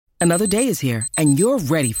Another day is here, and you're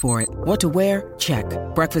ready for it. What to wear? Check.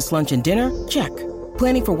 Breakfast, lunch, and dinner? Check.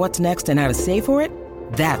 Planning for what's next and how to save for it?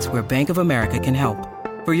 That's where Bank of America can help.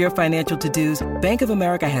 For your financial to-dos, Bank of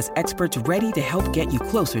America has experts ready to help get you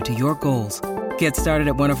closer to your goals. Get started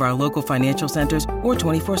at one of our local financial centers or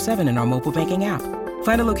 24/7 in our mobile banking app.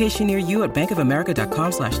 Find a location near you at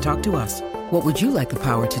bankofamerica.com/talktous. What would you like the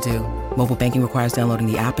power to do? Mobile banking requires downloading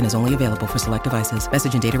the app and is only available for select devices.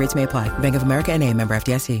 Message and data rates may apply. Bank of America NA, member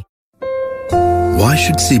FDIC. Why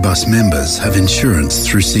should CBUS members have insurance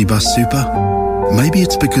through CBUS Super? Maybe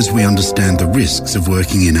it's because we understand the risks of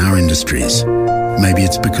working in our industries. Maybe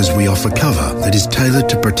it's because we offer cover that is tailored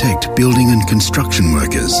to protect building and construction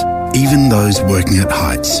workers, even those working at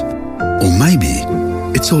heights. Or maybe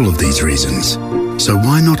it's all of these reasons. So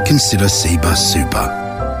why not consider CBUS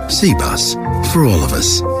Super? CBUS, for all of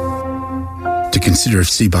us. To consider if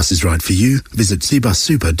CBUS is right for you, visit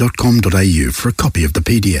cbussuper.com.au for a copy of the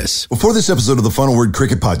PDS. Before this episode of the Final Word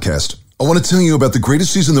Cricket Podcast, I want to tell you about the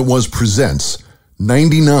Greatest Season That Was presents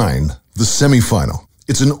 99, the semi-final.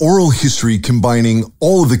 It's an oral history combining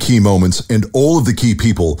all of the key moments and all of the key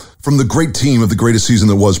people from the great team of the Greatest Season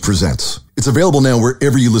That Was presents. It's available now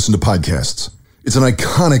wherever you listen to podcasts. It's an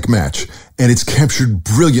iconic match, and it's captured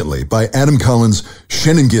brilliantly by Adam Collins,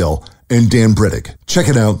 Shannon Gill, and Dan Brettig. Check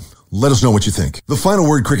it out. Let us know what you think. The Final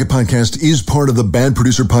Word Cricket Podcast is part of the Bad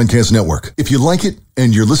Producer Podcast Network. If you like it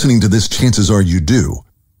and you're listening to this, chances are you do.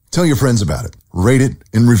 Tell your friends about it. Rate it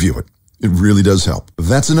and review it. It really does help.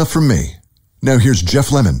 That's enough from me. Now here's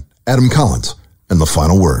Jeff Lemon, Adam Collins, and The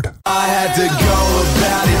Final Word. I had to go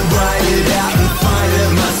about it, write it out and find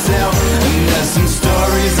it myself. And there's some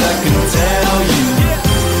stories I can tell you.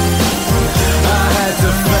 I had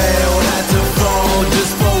to fail, had to fall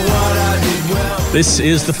just for what I did well. This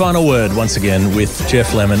is The Final Word, once again, with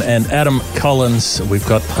Jeff Lemon and Adam Collins. We've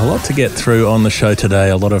got a lot to get through on the show today,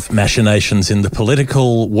 a lot of machinations in the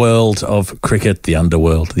political world of cricket, the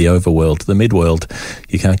underworld, the overworld, the midworld.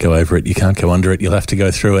 You can't go over it, you can't go under it, you'll have to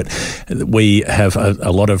go through it. We have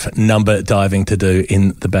a lot of number diving to do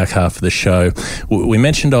in the back half of the show. We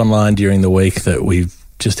mentioned online during the week that we've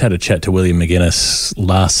just had a chat to William McGuinness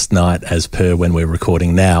last night, as per when we're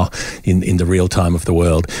recording now in the real time of the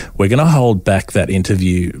world. We're going to hold back that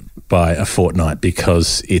interview by a fortnight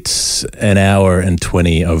because it's an hour and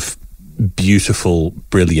 20 of beautiful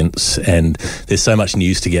brilliance, and there's so much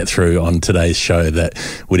news to get through on today's show that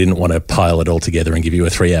we didn't want to pile it all together and give you a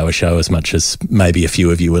 3-hour show, as much as maybe a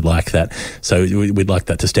few of you would like that. So we'd like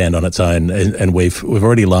that to stand on its own, and we've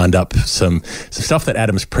already lined up some stuff that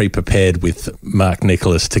Adam's pre-prepared with Mark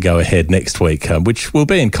Nicholas to go ahead next week, which will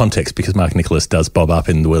be in context because Mark Nicholas does bob up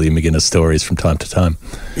in the William McGuinness stories from time to time.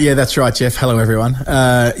 Yeah, that's right, Jeff. Hello, everyone.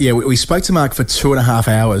 We spoke to Mark for 2.5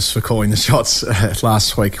 hours for calling the shots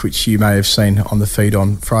last week, which you may have seen on the feed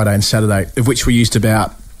on Friday and Saturday, of which we used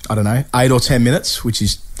about, 8 or 10 minutes, which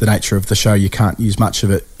is the nature of the show. You can't use much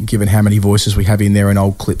of it given how many voices we have in there and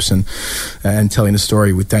old clips and telling the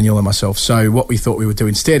story with Daniel and myself. So what we thought we would do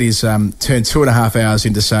instead is turn 2.5 hours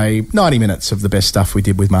into, say, 90 minutes of the best stuff we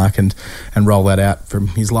did with Mark and roll that out from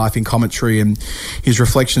his life in commentary and his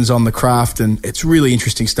reflections on the craft. And it's really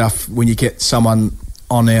interesting stuff when you get someone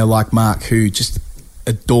on air like Mark who just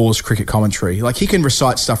adores cricket commentary. Like, he can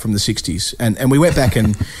recite stuff from the 60s, and we went back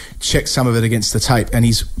and checked some of it against the tape, and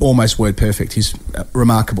he's almost word perfect. He's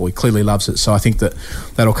remarkable. He clearly loves it. So I think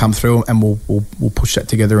that'll come through, and we'll push that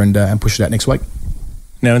together and push it out next week.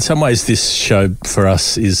 Now, in some ways, this show for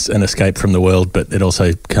us is an escape from the world, but it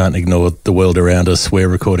also can't ignore the world around us. We're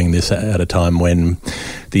recording this at a time when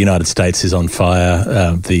the United States is on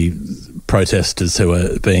fire. The protesters who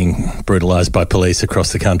are being brutalised by police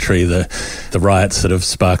across the country, the riots that have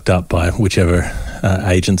sparked up by whichever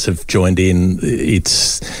agents have joined in.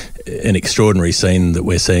 It's an extraordinary scene that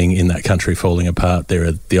we're seeing in that country falling apart. There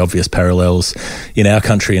are the obvious parallels in our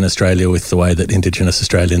country in Australia with the way that Indigenous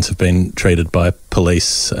Australians have been treated by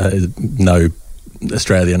police. No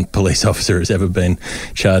Australian police officer has ever been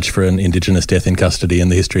charged for an Indigenous death in custody in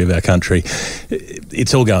the history of our country.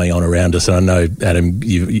 It's all going on around us, and I know, Adam,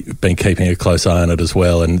 you've been keeping a close eye on it as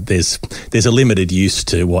well, and there's a limited use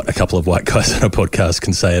to what a couple of white guys on a podcast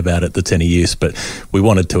can say about it that's any use, but we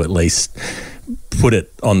wanted to at least put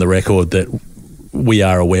it on the record that we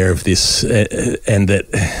are aware of this, and that,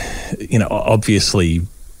 obviously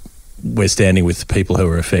we're standing with the people who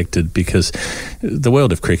are affected, because the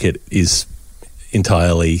world of cricket is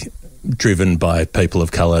entirely driven by people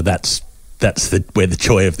of colour. That's where the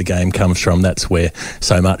joy of the game comes from. That's where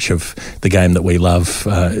so much of the game that we love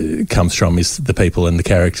comes from, is the people and the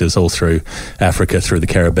characters all through Africa, through the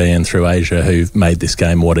Caribbean, through Asia, who've made this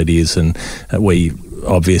game what it is. And we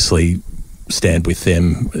obviously stand with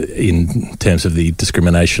them in terms of the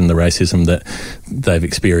discrimination, the racism that they've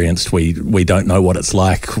experienced. We don't know what it's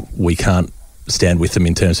like. We can't stand with them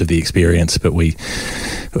in terms of the experience, but we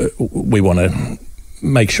want to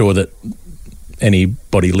make sure that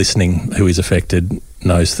anybody listening who is affected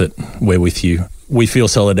knows that we're with you. We feel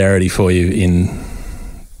solidarity for you in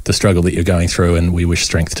the struggle that you're going through, and we wish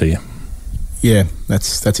strength to you. Yeah,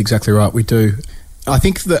 that's exactly right. We do. I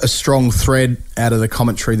think that a strong thread out of the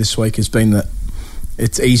commentary this week has been that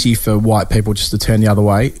it's easy for white people just to turn the other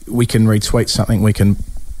way. We can retweet something, we can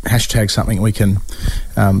hashtag something, we can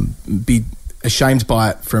be ashamed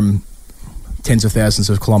by it from tens of thousands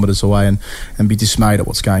of kilometres away and be dismayed at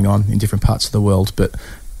what's going on in different parts of the world. But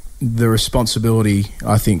the responsibility,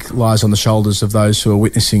 I think, lies on the shoulders of those who are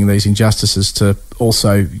witnessing these injustices to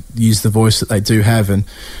also use the voice that they do have and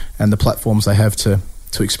the platforms they have to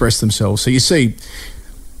express themselves. So you see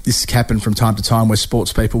this happen from time to time where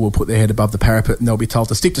sports people will put their head above the parapet and they'll be told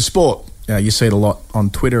to stick to sport. You see it a lot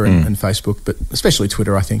on Twitter and Facebook, but especially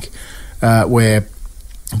Twitter, I think, where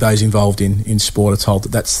those involved in sport are told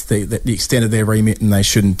that that's the extent of their remit and they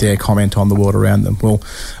shouldn't dare comment on the world around them. Well,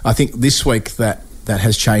 I think this week that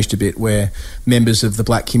has changed a bit, where members of the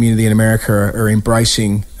black community in America are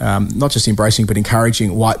embracing, not just embracing, but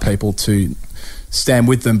encouraging white people to stand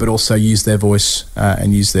with them, but also use their voice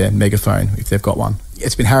and use their megaphone if they've got one.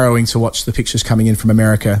 It's been harrowing to watch the pictures coming in from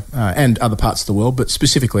America and other parts of the world, but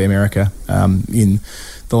specifically America in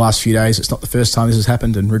the last few days. It's not the first time this has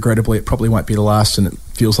happened, and regrettably it probably won't be the last, and it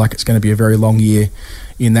feels like it's going to be a very long year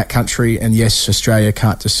in that country. And yes, Australia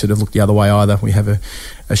can't just sort of look the other way either. We have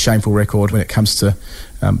a shameful record when it comes to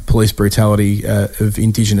police brutality of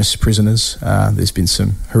Indigenous prisoners. There's been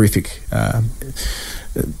some horrific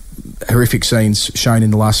scenes shown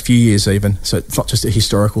in the last few years even. So it's not just a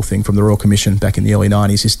historical thing from the Royal Commission back in the early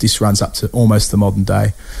 90s. This runs up to almost the modern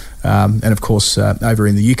day. And of course, over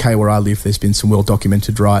in the UK where I live, there's been some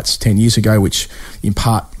well-documented riots 10 years ago, which in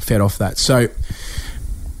part fed off that. So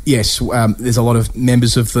yes, there's a lot of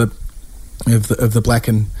members of the black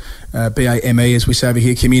and BAME, as we say over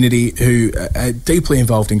here, community who are deeply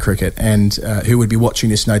involved in cricket and who would be watching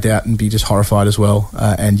this, no doubt, and be just horrified as well.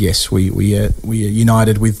 And yes, we are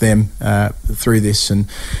united with them through this, and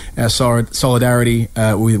our solidarity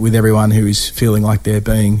with everyone who is feeling like they're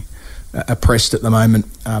being oppressed at the moment,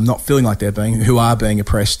 who are being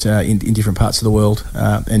oppressed in different parts of the world.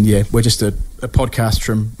 And yeah, we're just a podcast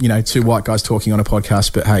from, two white guys talking on a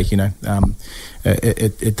podcast, but hey,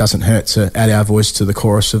 it doesn't hurt to add our voice to the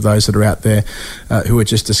chorus of those that are out there who are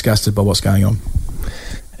just disgusted by what's going on.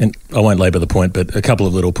 And I won't labour the point, but a couple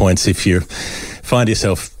of little points. If you find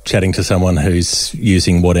yourself chatting to someone who's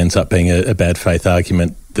using what ends up being a bad faith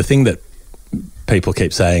argument, the thing that people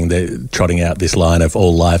keep saying, they're trotting out this line of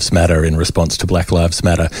all lives matter in response to Black Lives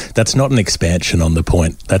Matter. That's not an expansion on the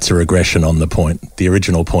point. That's a regression on the point. The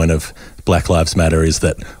original point of Black Lives Matter is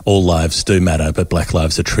that all lives do matter, but black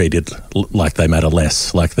lives are treated like they matter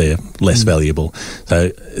less, like they're less valuable.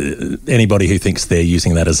 So anybody who thinks they're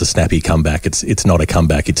using that as a snappy comeback, it's not a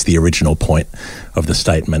comeback. It's the original point of the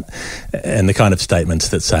statement. And the kind of statements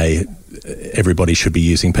that say everybody should be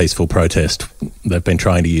using peaceful protest. They've been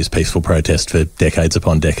trying to use peaceful protest for decades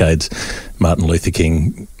upon decades. Martin Luther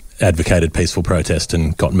King advocated peaceful protest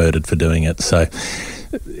and got murdered for doing it. So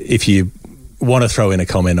if you want to throw in a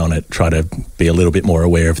comment on it, try to be a little bit more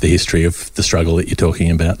aware of the history of the struggle that you're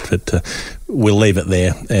talking about. But we'll leave it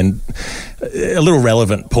there. And a little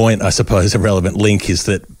relevant point, I suppose, a relevant link is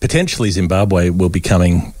that potentially Zimbabwe will be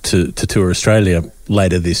coming to tour Australia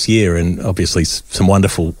later this year, and obviously some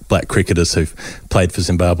wonderful black cricketers who've played for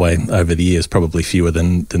Zimbabwe over the years, probably fewer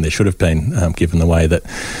than there should have been, given the way that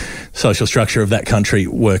social structure of that country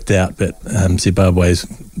worked out. But Zimbabwe's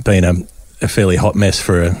been a fairly hot mess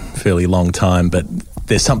for a fairly long time, but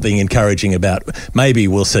there's something encouraging about, maybe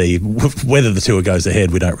we'll see whether the tour goes ahead,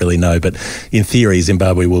 we don't really know, but in theory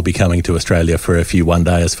Zimbabwe will be coming to Australia for a few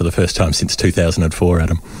one-dayers for the first time since 2004,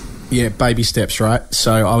 Adam. Yeah, baby steps, right?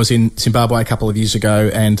 So I was in Zimbabwe a couple of years ago,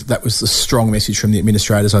 and that was the strong message from the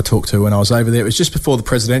administrators I talked to when I was over there. It was just before the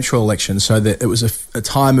presidential election, so that it was a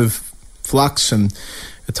time of flux and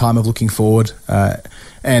a time of looking forward,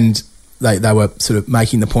 and they were sort of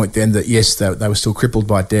making the point then that yes, they were still crippled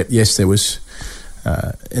by debt. Yes, there was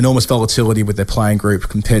enormous volatility with their playing group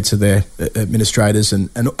compared to their administrators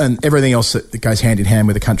and everything else that goes hand in hand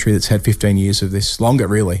with a country that's had 15 years of this, longer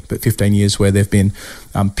really, but 15 years where they've been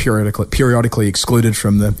periodically excluded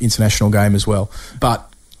from the international game as well. But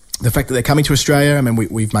the fact that they're coming to Australia, I mean,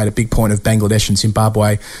 we've made a big point of Bangladesh and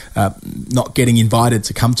Zimbabwe not getting invited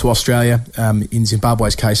to come to Australia. In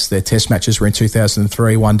Zimbabwe's case, their test matches were in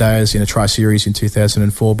 2003, one-dayers in a tri-series in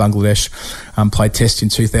 2004. Bangladesh played test in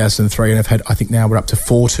 2003 and have had, I think now we're up to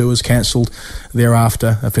 4 tours cancelled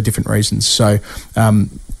thereafter for different reasons. So,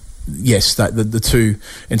 yes, the two,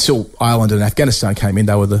 until Ireland and Afghanistan came in,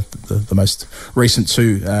 they were the most recent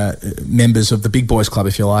two members of the big boys club,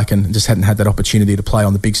 if you like, and just hadn't had that opportunity to play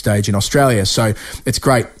on the big stage in Australia. So it's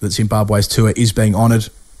great that Zimbabwe's tour is being honoured,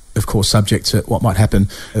 of course, subject to what might happen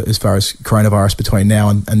as far as coronavirus between now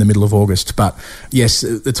and the middle of August. But yes,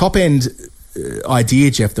 the top end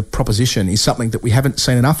idea, Jeff, the proposition is something that we haven't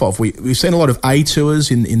seen enough of. We've seen a lot of A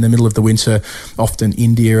tours in the middle of the winter. Often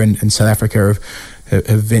India and South Africa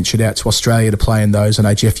have ventured out to Australia to play in those. I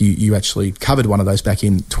know, Jeff, you actually covered one of those back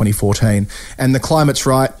in 2014. And the climate's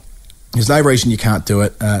right. There's no reason you can't do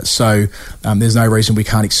it. So there's no reason we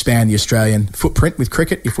can't expand the Australian footprint with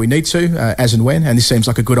cricket if we need to, as and when. And this seems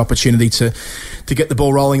like a good opportunity to get the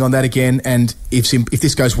ball rolling on that again. And if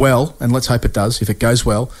this goes well, and let's hope it does, if it goes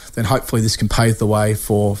well, then hopefully this can pave the way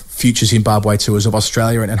for future Zimbabwe tours of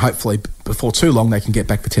Australia. And hopefully before too long they can get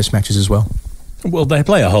back for test matches as well. Well, they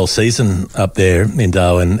play a whole season up there in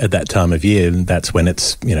Darwin at that time of year, and that's when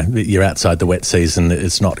it's, you're outside the wet season,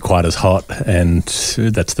 it's not quite as hot, and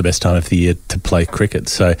that's the best time of the year to play cricket.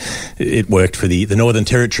 So it worked for the Northern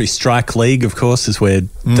Territory Strike League, of course, is where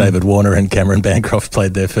David Warner and Cameron Bancroft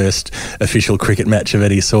played their first official cricket match of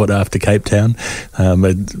any sort after Cape Town.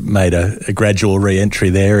 Made a gradual re-entry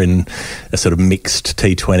there in a sort of mixed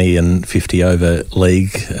T20 and 50-over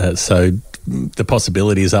league. So the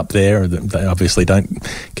possibility is up there. They obviously don't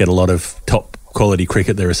get a lot of top quality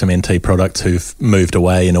cricket. There are some NT products who've moved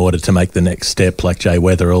away in order to make the next step, like Jay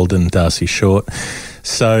Weatherald and Darcy Short.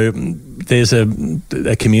 So there's a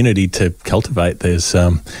community to cultivate. There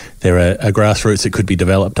are grassroots that could be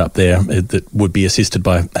developed up there that would be assisted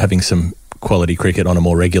by having some quality cricket on a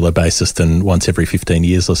more regular basis than once every 15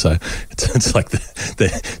 years or so. It's like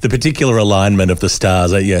the particular alignment of the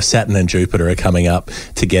stars. Saturn and Jupiter are coming up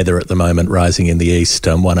together at the moment, rising in the east,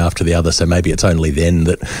 one after the other. So maybe it's only then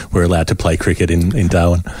that we're allowed to play cricket in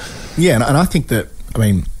Darwin. Yeah, and I think that,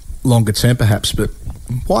 longer term perhaps, but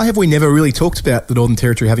why have we never really talked about the Northern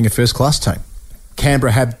Territory having a first-class team?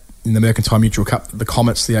 Canberra had, in the Mercantile Mutual Cup, the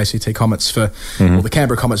Comets, the ACT Comets or the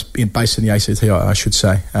Canberra Comets based in the ACT, I should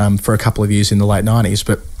say, for a couple of years in the late 90s.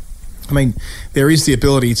 But there is the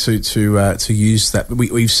ability to use that.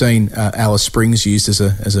 We've seen Alice Springs used as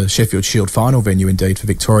a Sheffield Shield final venue, indeed, for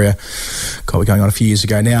Victoria. God, we're going on a few years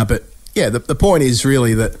ago now. But yeah, the point is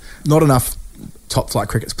really that not enough top flight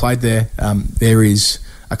cricket's played there. There is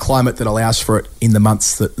a climate that allows for it in the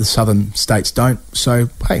months that the southern states don't. So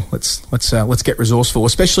hey, let's get resourceful,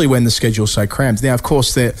 especially when the schedule's so crammed. Now, of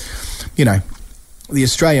course, the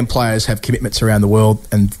Australian players have commitments around the world,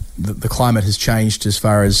 and the climate has changed as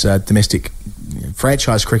far as domestic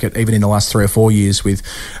franchise cricket, even in the last 3 or 4 years, with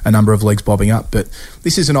a number of leagues bobbing up. But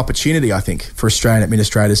this is an opportunity, I think, for Australian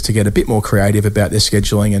administrators to get a bit more creative about their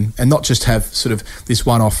scheduling and not just have sort of this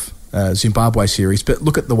one-off Zimbabwe series, but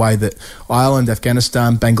look at the way that Ireland,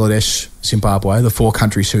 Afghanistan, Bangladesh, Zimbabwe, the 4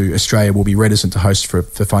 countries who Australia will be reticent to host for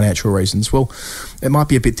financial reasons. Well, it might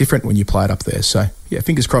be a bit different when you play it up there. So, yeah,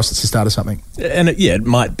 fingers crossed it's the start of something. And it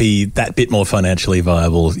might be that bit more financially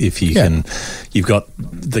viable if you can. You've got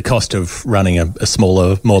the cost of running a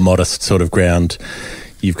smaller, more modest sort of ground.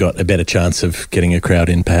 You've got a better chance of getting a crowd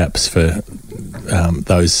in perhaps for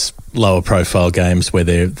those lower profile games where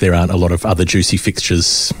there aren't a lot of other juicy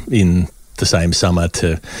fixtures in the same summer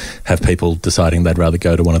to have people deciding they'd rather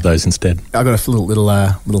go to one of those instead. I've got a little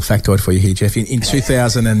factoid for you here, Jeff. In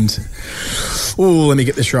 2000 let me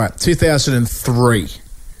get this right. 2003,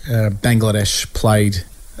 Bangladesh played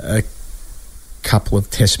a couple of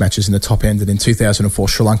test matches in the top end, and in 2004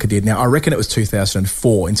 Sri Lanka did. Now I reckon it was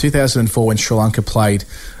 2004. In 2004 when Sri Lanka played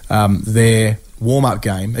their warm-up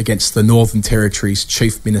game against the Northern Territory's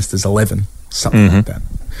Chief Minister's 11, something like that,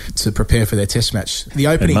 to prepare for their test match. The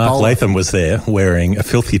opening and Mark bowler, Latham was there wearing a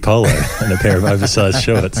filthy polo and a pair of oversized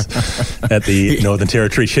shorts at the Northern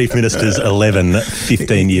Territory Chief Minister's 11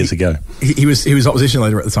 15 years ago. He was opposition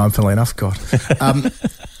leader at the time, funnily enough. God.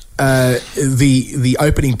 The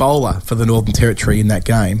opening bowler for the Northern Territory in that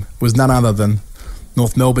game was none other than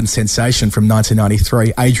North Melbourne sensation from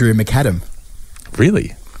 1993, Adrian McAdam.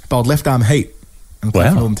 Really? Bowled left arm heat.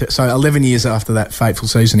 Wow. So 11 years after that fateful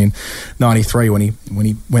season in 93 when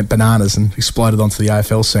he went bananas and exploded onto the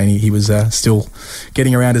AFL scene, he was still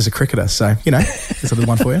getting around as a cricketer. So, there's a little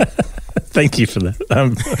one for you. Thank you for that.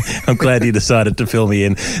 I'm glad you decided to fill me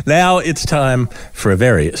in. Now it's time for a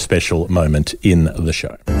very special moment in the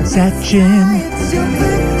show. Sachin. It's your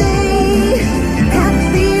birthday.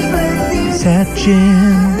 Happy birthday.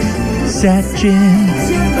 Sachin. Sachin. It's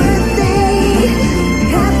your birthday.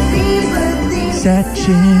 Happy birthday.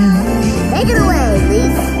 Sachin. Take it away,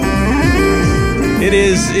 please. It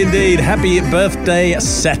is indeed happy birthday,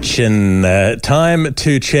 Sachin. Time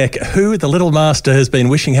to check who the little master has been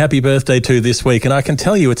wishing happy birthday to this week. And I can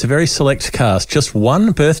tell you it's a very select cast. Just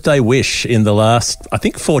one birthday wish in the last, I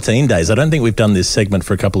think, 14 days. I don't think we've done this segment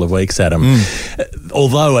for a couple of weeks, Adam.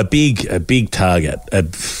 Although a big target,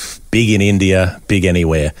 big in India, big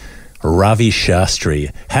anywhere. Ravi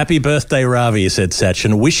Shastri. Happy birthday, Ravi, said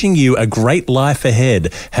Sachin. Wishing you a great life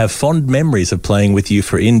ahead. Have fond memories of playing with you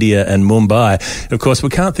for India and Mumbai. Of course, we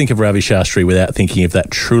can't think of Ravi Shastri without thinking of that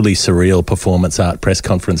truly surreal performance art press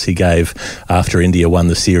conference he gave after India won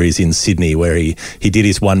the series in Sydney, where he did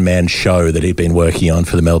his one-man show that he'd been working on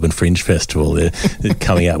for the Melbourne Fringe Festival,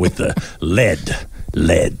 coming out with the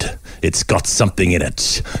lead. It's got something in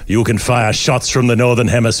it. You can fire shots from the Northern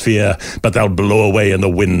Hemisphere, but they'll blow away in the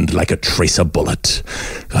wind like a tracer bullet.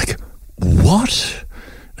 Like, what?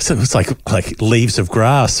 So it's like Leaves of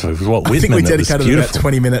Grass with Walt Whitman. I think we dedicated about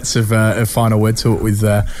 20 minutes of final word to it with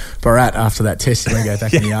Bharat after that test. You're going to go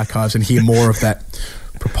back in the archives and hear more of that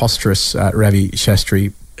preposterous Ravi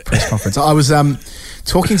Shastri press conference. I was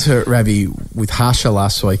talking to Ravi with Harsha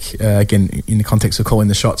last week, again, in the context of calling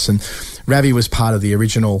the shots, and Ravi was part of the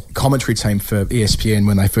original commentary team for ESPN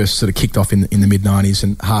when they first sort of kicked off in the mid-90s,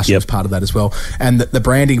 and Harsha was part of that as well. And the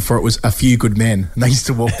branding for it was A Few Good Men. And they used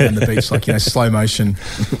to walk down the beach like, slow motion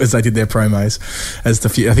as they did their promos.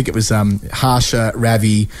 I think it was Harsha,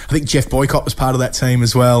 Ravi. I think Jeff Boycott was part of that team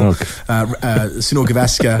as well. Okay. Sunil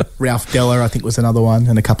Gavaskar, Ralph Deller, I think, was another one,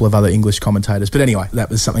 and a couple of other English commentators. But anyway,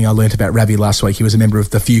 that was something I learnt about Ravi last week. He was a member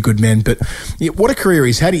of The Few Good Men. But what a career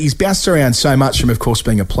he's had. He's bounced around so much from, of course,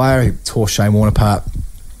 being a player. He tore Shane Warne apart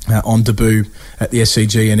on debut at the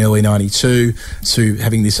SCG in early 92 to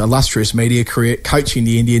having this illustrious media career, coaching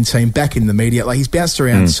the Indian team, back in the media. Like, he's bounced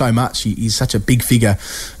around so much. He's such a big figure.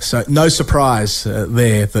 So no surprise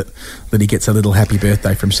there that he gets a little happy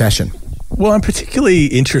birthday from Sachin. Well, I'm particularly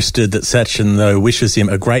interested that Sachin, though, wishes him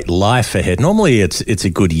a great life ahead. Normally, it's a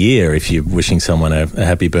good year if you're wishing someone a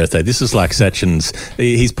happy birthday. This is like Sachin's.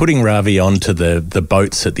 He's putting Ravi onto the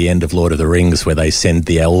boats at the end of Lord of the Rings, where they send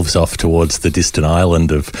the elves off towards the distant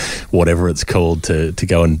island of whatever it's called to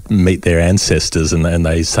go and meet their ancestors, and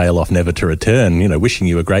they sail off never to return. Wishing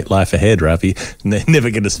you a great life ahead, Ravi.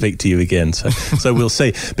 Never going to speak to you again. So we'll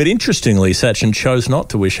see. But interestingly, Sachin chose not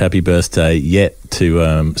to wish happy birthday yet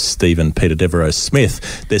to Stephen Peter Devereux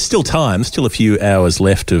Smith. There's still time, still a few hours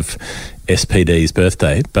left of SPD's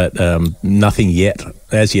birthday, but nothing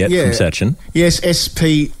as yet from Sachin. Yes,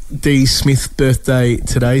 SPD Smith birthday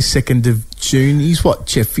today, 2nd of June. He's what,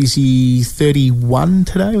 Jeff? Is he 31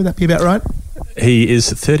 today? Would that be about right? He is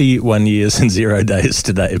 31 years and 0 days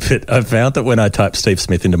today, but I found that when I type Steve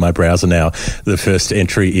Smith into my browser now, the first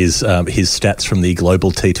entry is his stats from the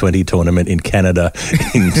Global T20 tournament in Canada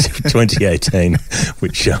in 2018,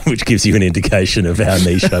 which gives you an indication of how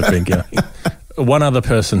niche I've been going. One other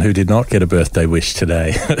person who did not get a birthday wish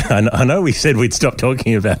today. I know we said we'd stop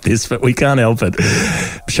talking about this, but we can't help it.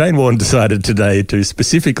 Shane Warne decided today to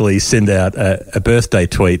specifically send out a birthday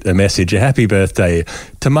tweet, a message, a happy birthday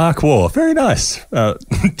to Mark Waugh. Very nice.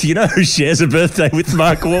 Do you know who shares a birthday with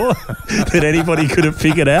Mark Waugh that anybody could have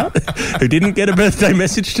figured out who didn't get a birthday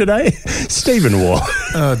message today? Stephen Waugh.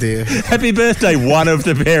 Oh, dear. Happy birthday, one of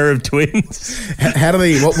the pair of twins. How do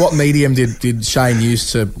what medium did Shane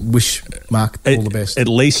use to wish Mark all the best? At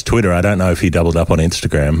least Twitter. I don't know if he doubled up on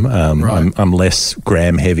Instagram. Right. I'm less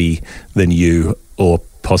gram heavy than you or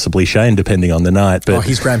possibly Shane, depending on the night. But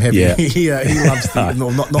he's gram heavy. Yeah. he loves the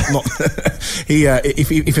not. He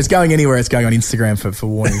if it's going anywhere, it's going on Instagram for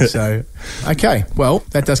warning. So okay, well,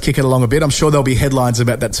 that does kick it along a bit. I'm sure there'll be headlines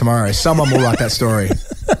about that tomorrow. Someone will write that story.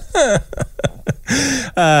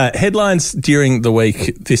 Headlines during the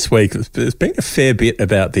week this week. There's been a fair bit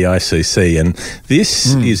about the ICC, and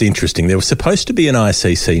this is interesting. There was supposed to be an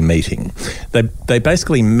ICC meeting. They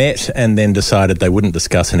basically met and then decided they wouldn't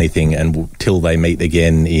discuss anything until they meet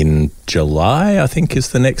again in July, I think,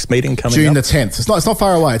 is the next meeting coming June up. June the 10th. It's not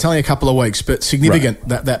far away. It's only a couple of weeks, but significant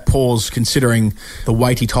that pause, considering the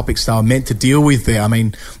weighty topics they were meant to deal with there. I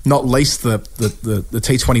mean, not least the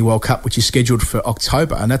T20 World Cup, which is scheduled for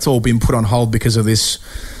October, and that's all been put on hold because of this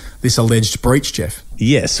alleged breach, Jeff.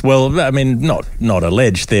 Yes, well, I mean, not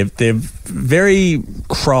alleged. They're very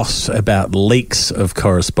cross about leaks of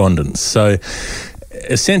correspondence. So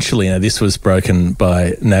essentially, this was broken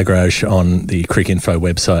by Nagraj on the Cricinfo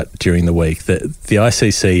website during the week. The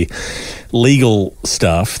ICC legal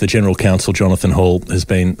staff, the General Counsel, Jonathan Hall, has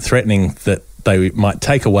been threatening that they might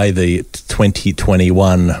take away the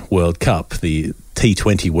 2021 World Cup, the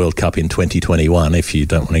T20 World Cup in 2021, if you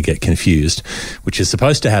don't want to get confused, which is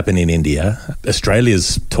supposed to happen in India.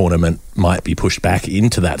 Australia's tournament might be pushed back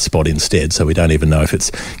into that spot instead, so we don't even know if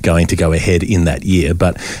it's going to go ahead in that year,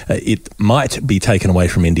 but it might be taken away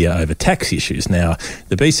from India over tax issues. Now,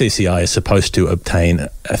 the BCCI is supposed to obtain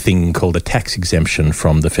a thing called a tax exemption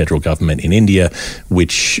from the federal government in India,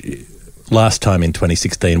 which last time in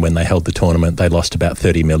 2016 when they held the tournament, they lost about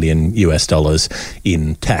 $30 million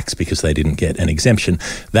in tax because they didn't get an exemption.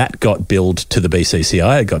 That got billed to the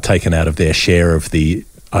BCCI. It got taken out of their share of the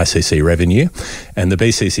ICC revenue, and the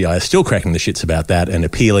BCCI is still cracking the shits about that and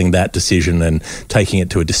appealing that decision and taking it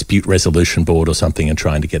to a dispute resolution board or something and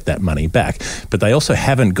trying to get that money back. But they also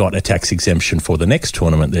haven't got a tax exemption for the next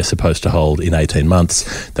tournament they're supposed to hold in 18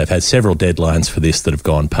 months. They've had several deadlines for this that have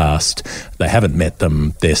gone past. They haven't met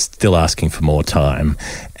them. They're still asking for more time,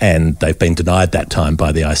 and they've been denied that time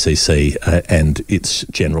by the ICC and its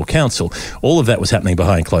General Counsel. All of that was happening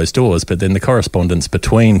behind closed doors, but then the correspondence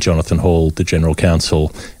between Jonathan Hall, the General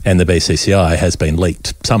Counsel, and the BCCI has been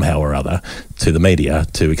leaked somehow or other to the media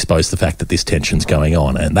to expose the fact that this tension's going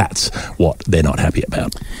on, and that's what they're not happy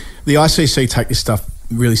about. The ICC take this stuff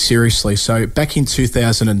really seriously. So back in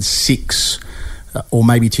 2006, or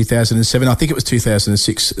maybe 2007, I think it was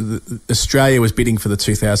 2006, Australia was bidding for the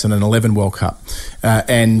 2011 World Cup.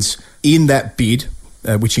 And in that bid,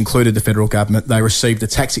 which included the federal government, they received a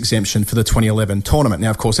tax exemption for the 2011 tournament. Now,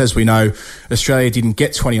 of course, as we know, Australia didn't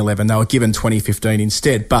get 2011. They were given 2015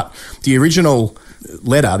 instead. But the original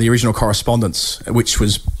letter, the original correspondence, which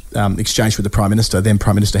was exchanged with the Prime Minister, then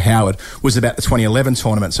Prime Minister Howard, was about the 2011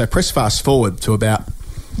 tournament. So press fast forward to about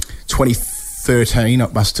 2013,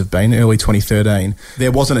 it must have been, early 2013.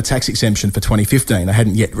 There wasn't a tax exemption for 2015. They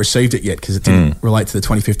hadn't yet received it yet because it didn't relate to the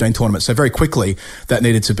 2015 tournament. So very quickly, that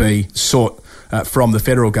needed to be sought from the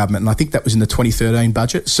federal government, and I think that was in the 2013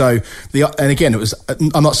 budget. So, and again, it was.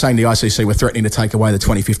 I'm not saying the ICC were threatening to take away the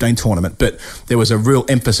 2015 tournament, but there was a real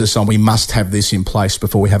emphasis on we must have this in place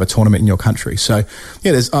before we have a tournament in your country. So,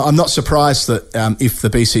 yeah, I'm not surprised that if the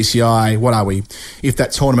BCCI, if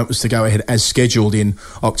that tournament was to go ahead as scheduled in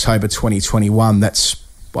October 2021, that's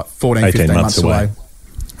what 15 months away.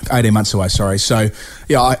 18 months away, sorry. So,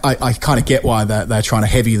 yeah, I kind of get why they're trying to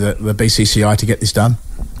heavy the BCCI to get this done.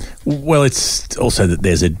 Well, it's also that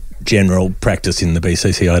there's a general practice in the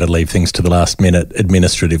BCCI to leave things to the last minute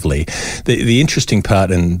administratively. The interesting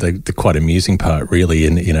part and the quite amusing part, really,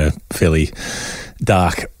 in a fairly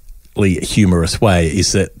darkly humorous way,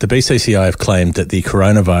 is that the BCCI have claimed that the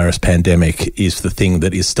coronavirus pandemic is the thing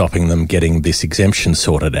that is stopping them getting this exemption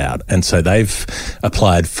sorted out. And so they've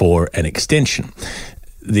applied for an extension.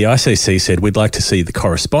 The ICC said, we'd like to see the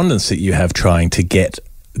correspondence that you have trying to get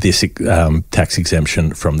this tax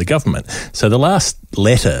exemption from the government. So the last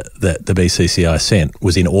letter that the BCCI sent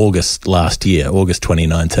was in August last year, August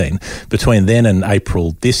 2019. Between then and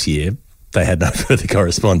April this year, they had no further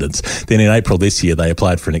correspondence. Then in April this year, they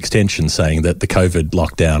applied for an extension saying that the COVID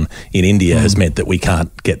lockdown in India has meant that we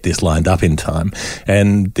can't get this lined up in time.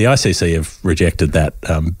 And the ICC have rejected that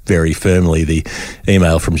very firmly. The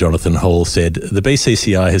email from Jonathan Hall said, the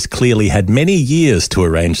BCCI has clearly had many years to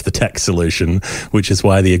arrange the tax solution, which is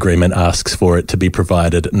why the agreement asks for it to be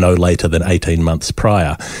provided no later than 18 months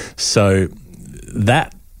prior. So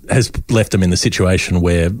that has left them in the situation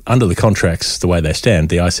where, under the contracts, the way they stand,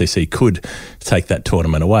 the ICC could take that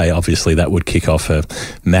tournament away. Obviously, that would kick off a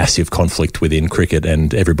massive conflict within cricket,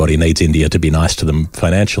 and everybody needs India to be nice to them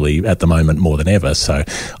financially at the moment more than ever. So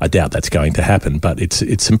I doubt that's going to happen. But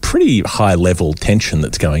it's some pretty high-level tension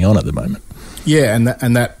that's going on at the moment. Yeah, and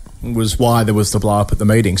that was why there was the blow-up at the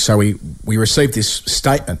meeting. So we received this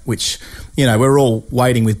statement, which, we're all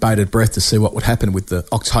waiting with bated breath to see what would happen with the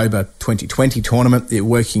October 2020 tournament, the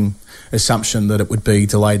working assumption that it would be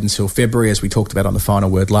delayed until February, as we talked about on the final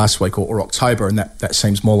word last week, or October, and that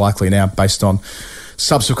seems more likely now based on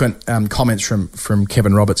subsequent comments from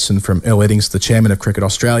Kevin Roberts and from Earl Eddings, the chairman of Cricket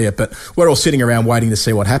Australia. But we're all sitting around waiting to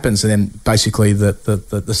see what happens, and then basically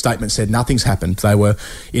the statement said nothing's happened. They were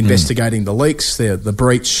investigating the leaks, the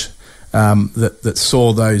breach that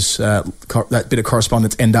saw those that bit of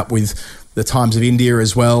correspondence end up with the Times of India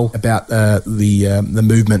as well about the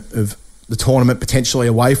movement of the tournament potentially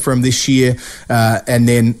away from this year, and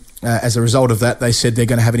then as a result of that, they said they're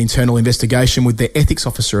going to have an internal investigation with their ethics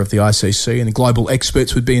officer of the ICC, and the global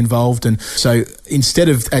experts would be involved. And so instead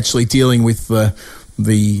of actually dealing with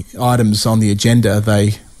the items on the agenda,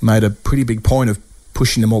 they made a pretty big point of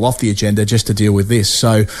pushing them all off the agenda just to deal with this.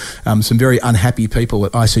 So some very unhappy people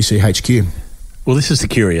at ICC HQ. Well, this is the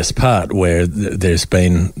curious part where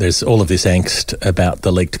there's all of this angst about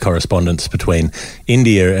the leaked correspondence between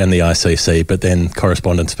India and the ICC, but then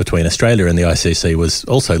correspondence between Australia and the ICC was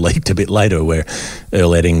also leaked a bit later, where Earl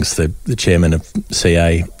Eddings, the chairman of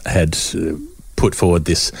CA, had put forward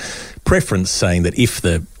this preference saying that if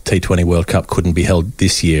the T20 World Cup couldn't be held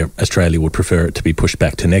this year, Australia would prefer it to be pushed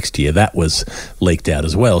back to next year. That was leaked out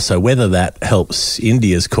as well. So whether that helps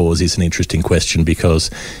India's cause is an interesting question, because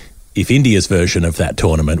if India's version of that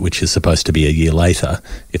tournament, which is supposed to be a year later,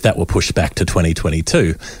 if that were pushed back to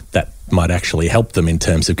 2022, that might actually help them in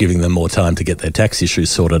terms of giving them more time to get their tax issues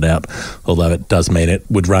sorted out, although it does mean it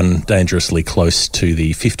would run dangerously close to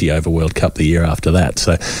the 50-over World Cup the year after that.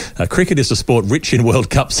 So cricket is a sport rich in World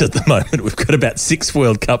Cups at the moment. We've got about 6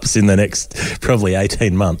 World Cups in the next probably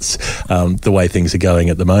 18 months, the way things are going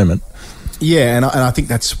at the moment. Yeah, and I think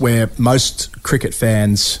that's where most cricket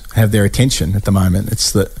fans have their attention at the moment.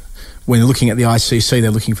 It's that when they're looking at the ICC, they're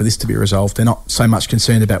looking for this to be resolved. They're not so much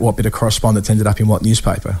concerned about what bit of correspondence ended up in what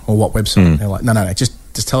newspaper or what website. They're like, no, just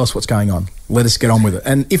tell us what's going on. Let us get on with it.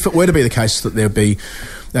 And if it were to be the case that there would be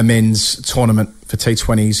a men's tournament for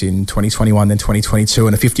T20s in 2021, then 2022,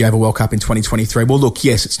 and a 50-over World Cup in 2023, well, look,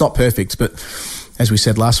 yes, it's not perfect, but as we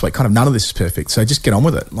said last week, kind of none of this is perfect. So just get on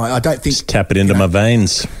with it. Like, I don't think... Just tap it into my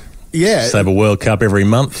veins. Yeah. Just have a World Cup every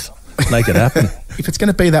month. Make it happen. If it's going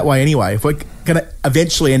to be that way anyway, if we're going to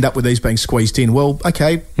eventually end up with these being squeezed in, well,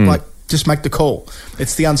 okay, just make the call.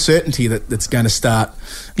 It's the uncertainty that's going to start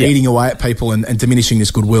eating away at people and diminishing this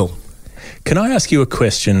goodwill. Can I ask you a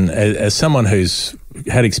question, as someone who's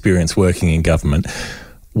had experience working in government,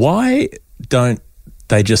 why don't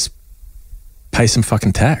they just pay some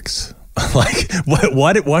fucking tax? Like,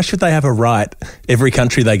 why should they have a right, every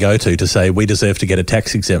country they go to say we deserve to get a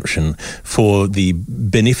tax exemption for the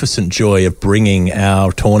beneficent joy of bringing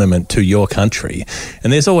our tournament to your country?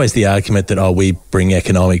 And there's always the argument that, we bring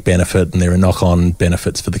economic benefit and there are knock-on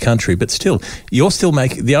benefits for the country. But still, the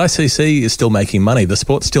ICC is still making money. The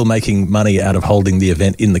sport's still making money out of holding the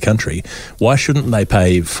event in the country. Why shouldn't they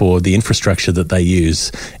pay for the infrastructure that they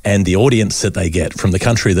use and the audience that they get from the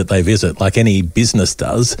country that they visit, like any business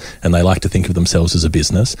does? And they like to think of themselves as a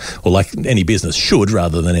business, or like any business should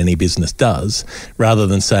rather than any business does, rather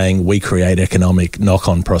than saying we create economic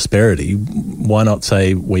knock-on prosperity. Why not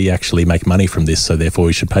say we actually make money from this, so therefore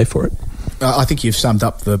we should pay for it? I think you've summed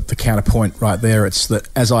up the counterpoint right there. It's that,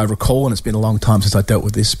 as I recall, and it's been a long time since I dealt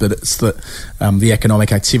with this, but it's that the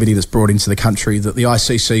economic activity that's brought into the country, that the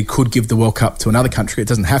ICC could give the World Cup to another country. It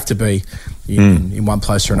doesn't have to be in one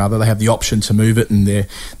place or another. They have the option to move it, and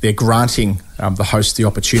they're granting the host the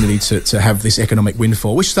opportunity to have this economic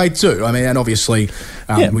windfall, which they do. I mean, and obviously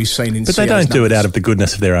we've seen in... But they don't do it out of the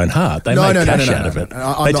goodness of their own heart. They make cash out of it.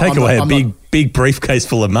 They take away a big briefcase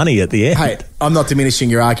full of money at the end. Hey, I'm not diminishing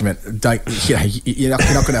your argument. You're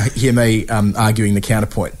not going to hear me arguing the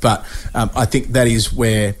counterpoint. But I think that's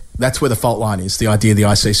where the fault line is, the idea of the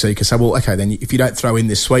ICC could say, well, okay, then if you don't throw in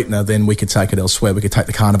this sweetener, then we could take it elsewhere. We could take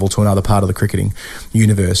the carnival to another part of the cricketing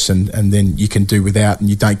universe, and then you can do without, and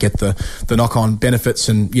you don't get the knock-on benefits.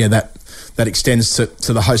 And, that extends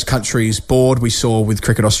to the host country's board. We saw with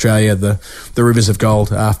Cricket Australia the Rivers of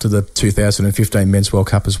Gold after the 2015 Men's World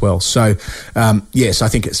Cup as well. So, yes, I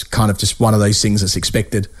think it's kind of just one of these things that's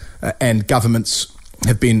expected. And governments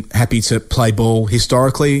have been happy to play ball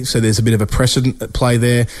historically, so there's a bit of a precedent at play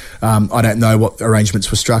there. I don't know what arrangements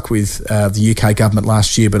were struck with the UK government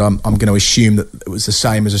last year, but I'm going to assume that it was the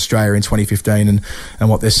same as Australia in 2015 and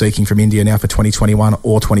what they're seeking from India now for 2021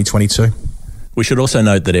 or 2022. We should also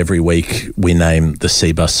note that every week we name the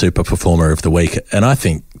CBUS Super Performer of the Week, and I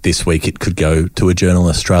think this week it could go to a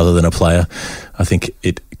journalist rather than a player. I think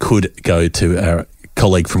it could go to our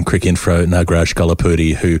colleague from Cricinfo, Nagraj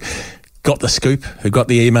Golapudi, who got the scoop, who got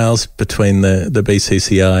the emails between the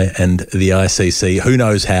BCCI and the ICC. Who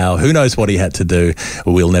knows how? Who knows what he had to do?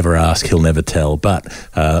 We'll never ask. He'll never tell. But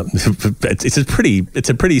it's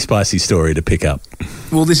a pretty spicy story to pick up.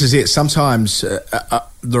 Well, this is it. Sometimes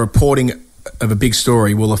the reporting of a big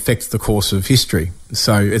story will affect the course of history.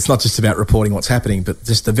 So it's not just about reporting what's happening, but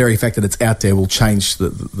just the very fact that it's out there will change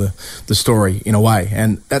the story in a way.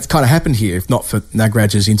 And that's kind of happened here. If not for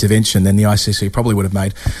Nagraj's intervention, then the ICC probably would have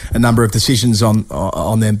made a number of decisions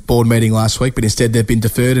on their board meeting last week, but instead they've been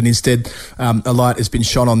deferred, and instead a light has been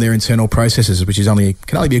shone on their internal processes, which can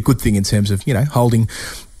only be a good thing in terms of, holding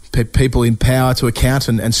people in power to account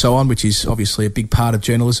and so on, which is obviously a big part of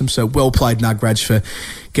journalism. So well played, Nagraj, for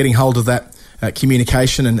getting hold of that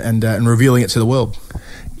communication and revealing it to the world.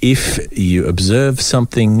 If you observe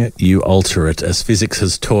something, you alter it. As physics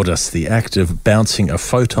has taught us, the act of bouncing a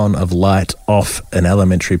photon of light off an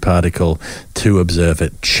elementary particle to observe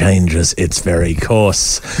it changes its very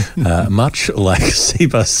course. Much like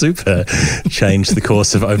CBUS Super changed the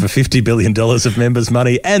course of over $50 billion of members'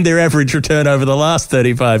 money, and their average return over the last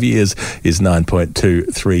 35 years is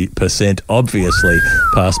 9.23%. Obviously,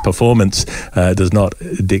 past performance does not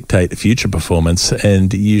dictate future performance,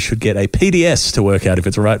 and you should get a PDS to work out if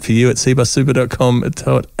it's right for you at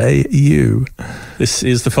cbussuper.com.au. This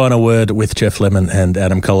is the final word with Jeff Lemon and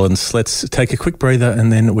Adam Collins. Let's take a quick breather,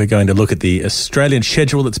 and then we're going to look at the Australian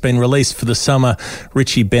schedule that's been released for the summer.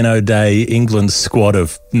 Richie Beno Day, England's squad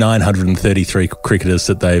of 933 cricketers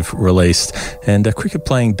that they've released, and cricket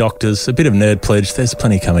playing doctors, a bit of nerd pledge. There's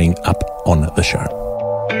plenty coming up on the show.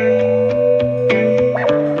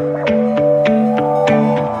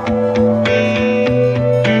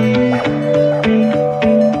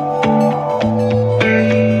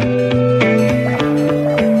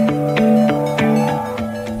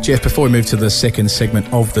 Jeff, before we move to the second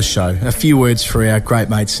segment of the show, a few words for our great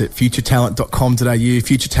mates at futuretalent.com.au,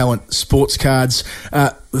 Future Talent Sports Cards.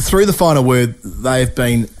 Through the final word, they've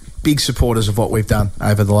been big supporters of what we've done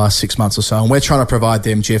over the last 6 months or so, and we're trying to provide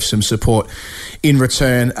them, Jeff, some support in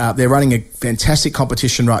return. They're running a fantastic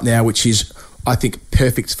competition right now, which is, I think,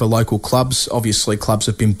 perfect for local clubs. Obviously, clubs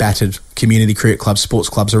have been battered, community cricket clubs, sports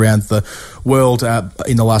clubs around the world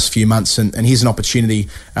in the last few months, and here's an opportunity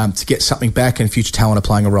to get something back, and Future Talent are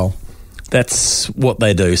playing a role. That's what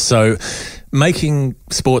they do. So making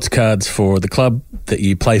sports cards for the club that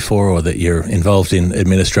you play for or that you're involved in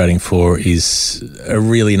administrating for is a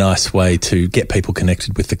really nice way to get people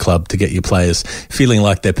connected with the club, to get your players feeling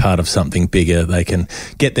like they're part of something bigger. They can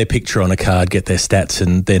get their picture on a card, get their stats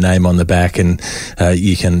and their name on the back, and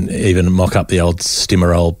you can even mock up the old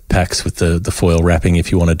Stimmerol packs with the foil wrapping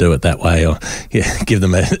if you want to do it that way, or give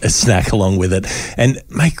them a snack along with it, and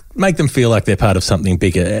make them feel like they're part of something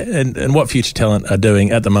bigger. And what Future Talent are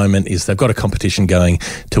doing at the moment is they've got a competition going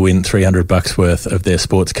to win $300 worth of their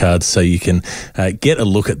sports cards, so you can get a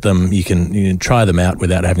look at them. You can try them out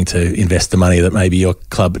without having to invest the money that maybe your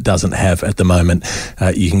club doesn't have at the moment.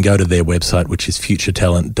 You can go to their website, which is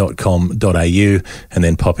futuretalent.com.au, and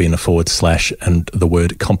then pop in a / and the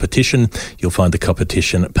word competition. You'll find the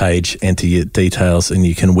competition page, enter your details, and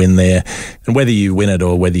you can win there. And whether you win it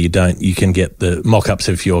or whether you don't, you can get the mock-ups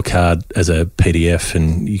of your card as a PDF,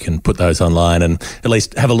 and you can put those online and at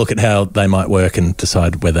least have a look at how they might work and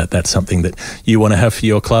decide whether that's something that you want to have for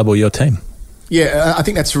your club or your team. Yeah, I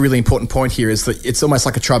think that's a really important point here, is that it's almost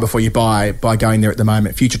like a try before you buy by going there at the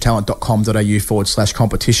moment, futuretalent.com.au /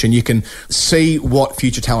 competition. You can see what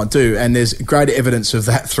Future Talent do, and there's great evidence of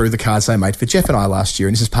that through the cards they made for Jeff and I last year,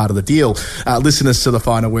 and this is part of the deal. Listeners to The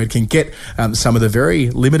Final Word can get some of the very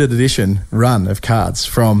limited edition run of cards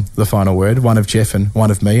from The Final Word, one of Jeff and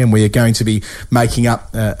one of me, and we are going to be making up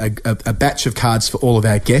a batch of cards for all of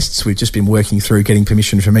our guests. We've just been working through getting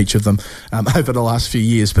permission from each of them over the last few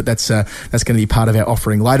years, but that's going to be part of our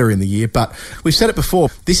offering later in the year. But we've said it before,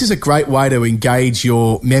 this is a great way to engage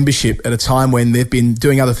your membership at a time when they've been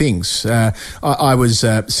doing other things. I was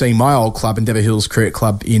seeing my old club, Endeavour Hills Cricket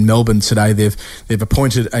Club in Melbourne today. They've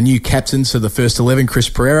appointed a new captain to the first 11, Chris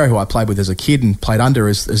Pereira, who I played with as a kid and played under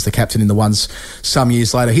as the captain in the ones some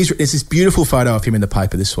years later. There's this beautiful photo of him in the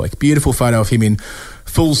paper this week, beautiful photo of him in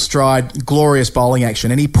full stride, glorious bowling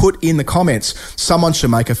action. And he put in the comments, someone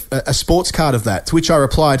should make a sports card of that. To which I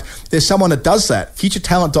replied, there's someone that does that,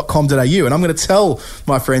 futuretalent.com.au. And I'm going to tell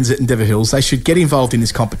my friends at Endeavour Hills they should get involved in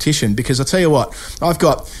this competition, because I tell you what, I've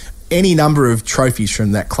got any number of trophies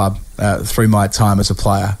from that club through my time as a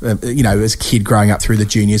player, as a kid growing up through the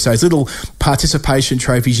juniors. Those little participation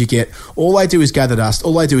trophies you get, all they do is gather dust.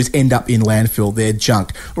 All they do is end up in landfill. They're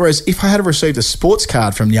junk. Whereas if I had received a sports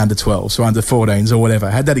card from the under 12s or under 14s or whatever,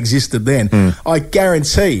 had that existed then, I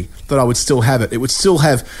guarantee that I would still have it. It would still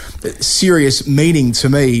have serious meaning to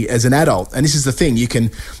me as an adult. And this is the thing, you can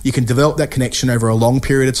develop that connection over a long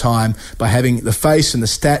period of time by having the face and the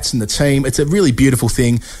stats and the team. It's a really beautiful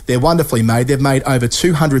thing. They're wonderfully made. They've made over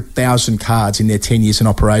 200,000 cards in their 10 years in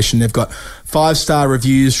operation. They've got 5-star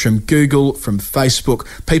reviews from Google, from Facebook.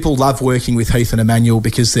 People love working with Heath and Emmanuel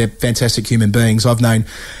because they're fantastic human beings. I've known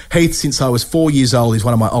Heath since I was 4 years old. He's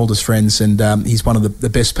one of my oldest friends, and he's one of the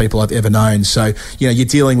best people I've ever known. So, you're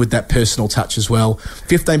dealing with that personal touch as well.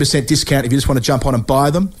 15% discount if you just want to jump on and buy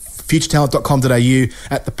them.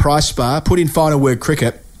 Futuretalent.com.au at the price bar. Put in Final Word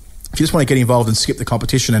Cricket. If you just want to get involved and skip the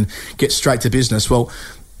competition and get straight to business, well,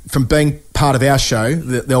 from being part of our show,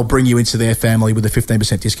 they'll bring you into their family with a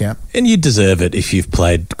 15% discount. And you deserve it if you've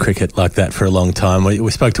played cricket like that for a long time. We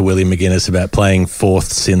spoke to William McGuinness about playing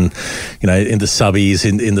fourths in the subbies,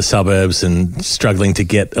 in the suburbs, and struggling to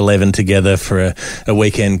get 11 together for a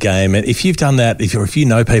weekend game. And if you've done that, if you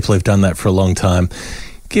know people who've done that for a long time,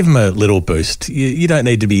 give them a little boost. You don't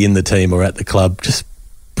need to be in the team or at the club. Just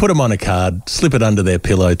put them on a card, slip it under their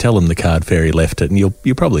pillow, tell them the card fairy left it, and you'll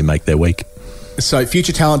probably make their week. So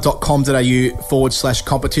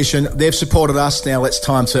futuretalent.com.au/competition. They've supported us. Now it's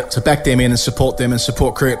time to back them in and support them and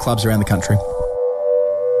support cricket clubs around the country.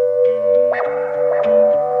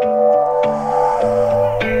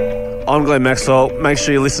 I'm Glenn Maxwell. Make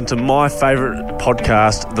sure you listen to my favourite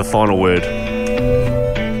podcast, The Final Word.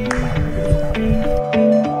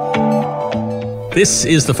 This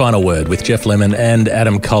is The Final Word with Jeff Lemon and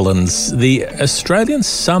Adam Collins. The Australian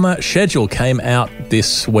summer schedule came out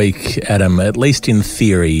this week, Adam, at least in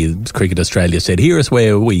theory. Cricket Australia said, here is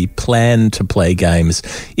where we plan to play games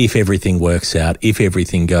if everything works out, if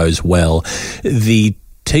everything goes well. The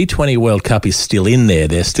T20 World Cup is still in there.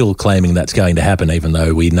 They're still claiming that's going to happen, even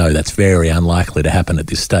though we know that's very unlikely to happen at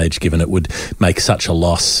this stage, given it would make such a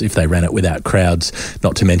loss if they ran it without crowds,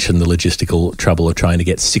 not to mention the logistical trouble of trying to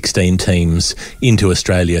get 16 teams into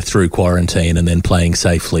Australia through quarantine and then playing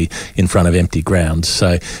safely in front of empty grounds.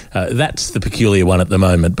 So that's the peculiar one at the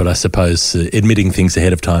moment, but I suppose admitting things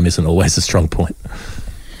ahead of time isn't always a strong point.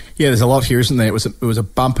 Yeah, there's a lot here, isn't there? It was a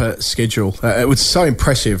bumper schedule. It was so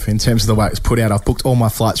impressive in terms of the way it was put out. I've booked all my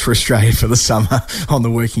flights for Australia for the summer on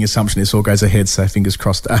the working assumption this all goes ahead, so fingers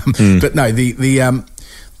crossed. But no, the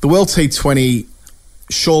World T20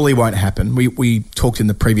 surely won't happen. We talked in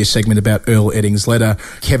the previous segment about Earl Eddings' letter.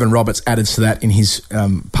 Kevin Roberts added to that in his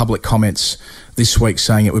public comments this week,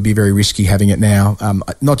 saying it would be very risky having it now,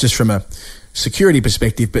 not just from a security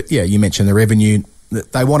perspective, but yeah, you mentioned the revenue.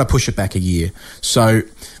 They want to push it back a year. So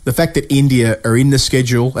the fact that India are in the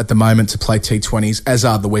schedule at the moment to play T20s, as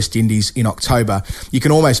are the West Indies in October, you can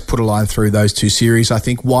almost put a line through those two series. I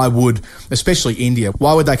think especially India,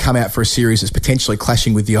 why would they come out for a series that's potentially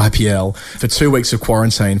clashing with the IPL for 2 weeks of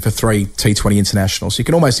quarantine for 3 T20 internationals? You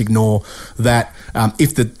can almost ignore that.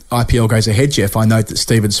 If the IPL goes ahead, Jeff, I note that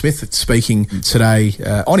Stephen Smith speaking today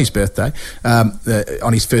on his birthday,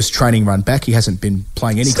 on his first training run back. He hasn't been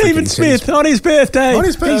playing any cricket. Stephen Smith on his birthday.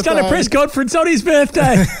 He's done a press conference on his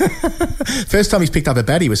birthday. First time he's picked up a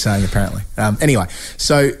bat, he was saying, apparently. Anyway,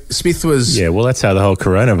 so Smith was... Yeah, well, that's how the whole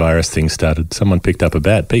coronavirus thing started. Someone picked up a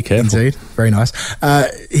bat. Be careful. Indeed. Very nice.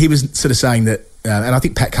 He was sort of saying that, and I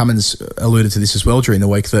think Pat Cummins alluded to this as well during the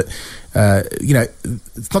week, that,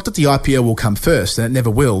 it's not that the IPL will come first, and it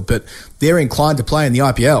never will, but they're inclined to play in the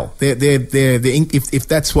IPL. If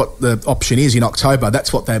that's what the option is in October,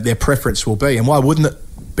 that's what their preference will be. And why wouldn't it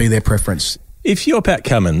be their preference? If you're Pat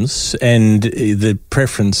Cummins and the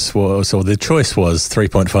preference was, or the choice was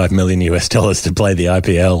 $3.5 million to play the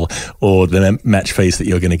IPL or the match fees that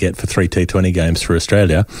you're going to get for 3 T20 games for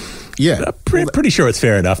Australia, yeah, pretty sure it's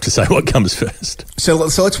fair enough to say what comes first. So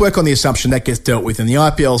let's work on the assumption that gets dealt with, and the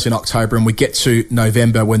IPL's in October, and we get to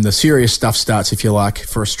November when the serious stuff starts, if you like,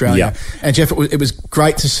 for Australia. Yeah. And Jeff, it was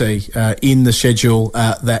great to see in the schedule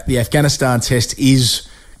that the Afghanistan test is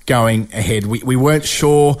going ahead. We weren't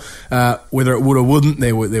sure whether it would or wouldn't.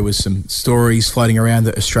 There was some stories floating around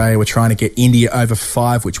that Australia were trying to get India over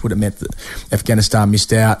 5, which would have meant that Afghanistan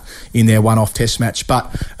missed out in their one-off test match.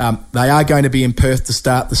 But they are going to be in Perth to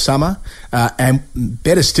start the summer. And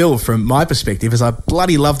better still, from my perspective, as I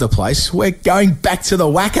bloody love the place, we're going back to the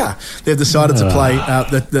WACA. They've decided to play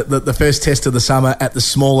the first test of the summer at the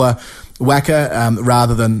smaller WACA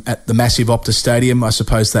rather than at the massive Optus Stadium. I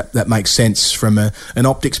suppose that makes sense from an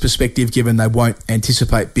optics perspective, given they won't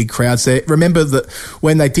anticipate big crowds there. Remember that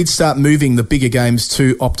when they did start moving the bigger games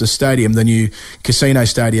to Optus Stadium, the new casino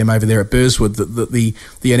stadium over there at Burswood,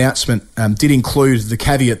 the announcement did include the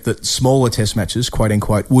caveat that smaller test matches, quote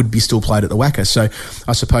unquote, would be still played at the WACA. So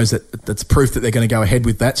I suppose that's proof that they're going to go ahead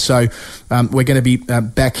with that. So we're going to be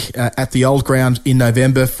back at the old ground in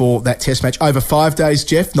November for that test match over 5 days,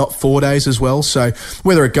 Jeff, not 4 days as well. So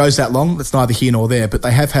whether it goes that long, that's neither here nor there, but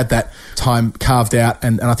they have had that time carved out,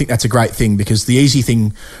 and I think that's a great thing, because the easy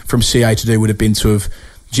thing from CA to do would have been to have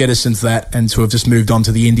jettisoned that and to have just moved on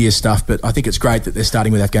to the India stuff, but I think it's great that they're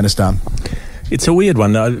starting with Afghanistan. It's a weird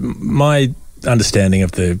one. My understanding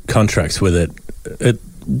of the contracts with it,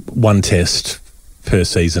 one test per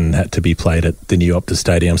season had to be played at the new Optus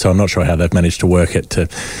Stadium, so I'm not sure how they've managed to work it to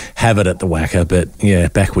have it at the WACA, but yeah,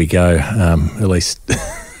 back we go, at least...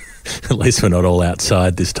 At least we're not all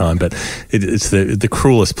outside this time, but it's the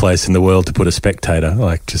cruelest place in the world to put a spectator.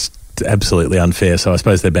 Like, just just absolutely unfair. So I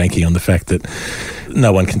suppose they're banking on the fact that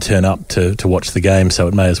no one can turn up to watch the game, so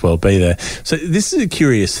it may as well be there. So this is a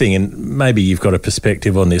curious thing, and maybe you've got a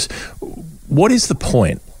perspective on this. What is the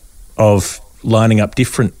point of lining up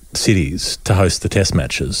different cities to host the test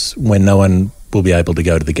matches when no one will be able to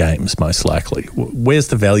go to the games, most likely? Where's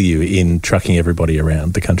the value in trucking everybody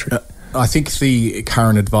around the country? I think the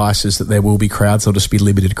current advice is that there will be crowds. There'll just be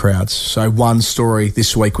limited crowds. So one story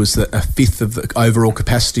this week was that a fifth of the overall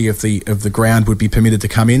capacity of the ground would be permitted to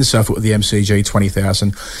come in. So if it were the MCG, 20,000.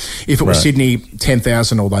 If it were Sydney,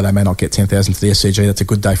 10,000. Although they may not get 10,000 to the SCG, that's a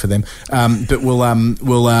good day for them. But we'll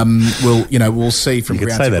see from you could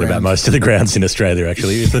ground say to that ground. about most of the grounds in Australia.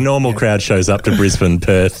 Actually, if the normal crowd shows up to Brisbane,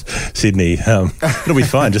 Perth, Sydney, it'll be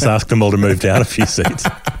fine. Just ask them all to move down a few seats.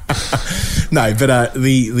 No, but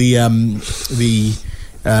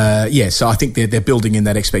so I think they're building in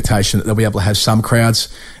that expectation that they'll be able to have some crowds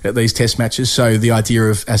at these test matches. So the idea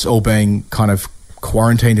of us all being kind of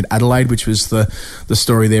quarantined in Adelaide, which was the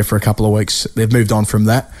story there for a couple of weeks, they've moved on from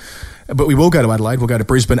that. But we will go to Adelaide. We'll go to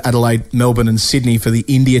Brisbane, Adelaide, Melbourne and Sydney for the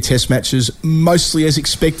India test matches, mostly as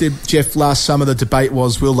expected. Jeff, last summer the debate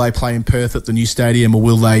was, will they play in Perth at the new stadium or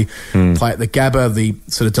will they play at the Gabba, the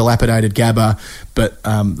sort of dilapidated Gabba? But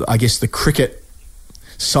I guess the cricket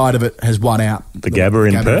side of it has won out. The Gabba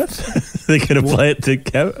in Perth? They're going to play at the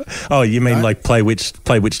Gabba? Oh, you mean like play which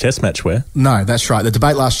test match where? No, that's right. The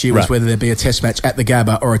debate last year was whether there'd be a test match at the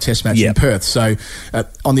Gabba or a test match in Perth. So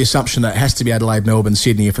on the assumption that it has to be Adelaide, Melbourne,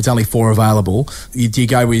 Sydney, if it's only 4 available, do you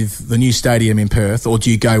go with the new stadium in Perth or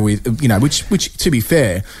do you go with, which to be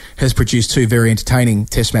fair, has produced 2 very entertaining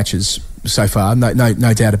test matches so far,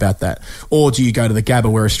 no doubt about that. Or do you go to the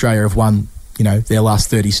Gabba where Australia have won their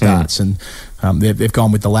last 30 starts and they've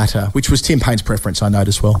gone with the latter, which was Tim Payne's preference, I note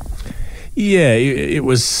as well. Yeah, it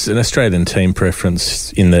was an Australian team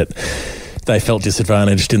preference in that they felt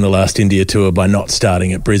disadvantaged in the last India tour by not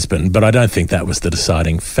starting at Brisbane, but I don't think that was the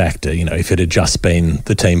deciding factor. If it had just been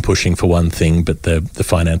the team pushing for one thing but the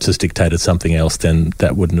finances dictated something else, then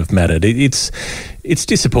that wouldn't have mattered. It's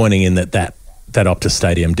disappointing in that Optus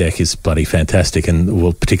Stadium deck is bloody fantastic,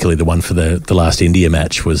 and particularly the one for the last India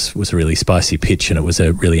match was a really spicy pitch and it was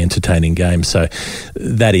a really entertaining game. So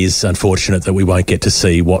that is unfortunate that we won't get to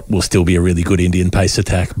see what will still be a really good Indian pace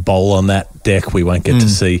attack bowl on that deck. We won't get to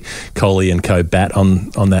see Kohli and co bat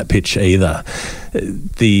on that pitch either.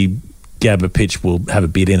 The Gabba pitch will have a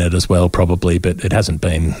bit in it as well probably, but it hasn't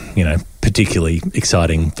been particularly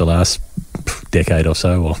exciting the last decade or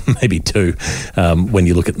so, or maybe 2, when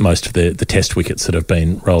you look at most of the test wickets that have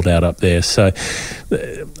been rolled out up there. So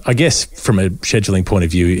I guess from a scheduling point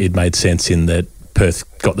of view, it made sense in that Perth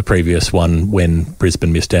got the previous one when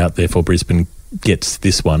Brisbane missed out, therefore Brisbane gets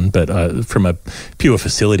this one. But from a pure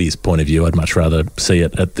facilities point of view, I'd much rather see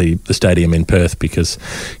it at the stadium in Perth because,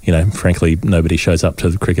 frankly, nobody shows up to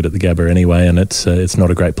the cricket at the Gabba anyway, and it's not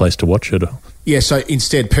a great place to watch it. Yeah, so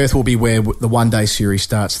instead, Perth will be where the one-day series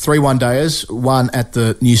starts. 3 one-dayers, 1 at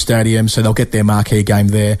the new stadium, so they'll get their marquee game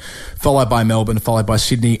there, followed by Melbourne, followed by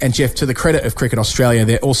Sydney. And, Jeff, to the credit of Cricket Australia,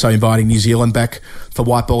 they're also inviting New Zealand back for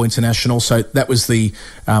White Ball International. So that was the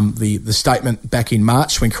statement back in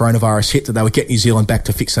March when coronavirus hit, that they would get New Zealand back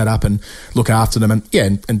to fix that up and look after them.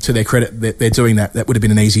 And to their credit, they're doing that. That would have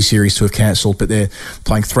been an easy series to have cancelled, but they're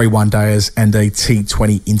playing 3 one-dayers and a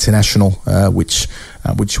T20 international, which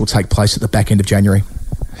will take place at the back end of January.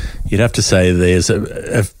 You'd have to say there's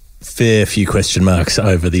a fair few question marks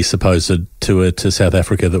over the supposed tour to South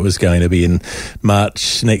Africa that was going to be in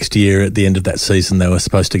March next year. At the end of that season, they were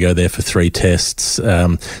supposed to go there for 3 tests.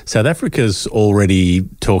 South Africa's already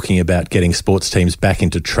talking about getting sports teams back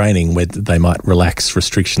into training where they might relax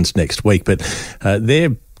restrictions next week, but their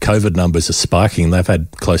COVID numbers are spiking. They've had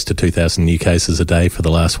close to 2,000 new cases a day for the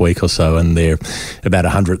last week or so, and they're about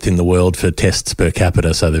 100th in the world for tests per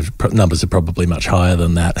capita, so the numbers are probably much higher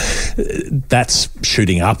than that. That's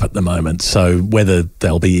shooting up at the moment, so whether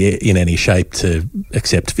they'll be in any shape to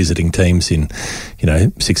accept visiting teams in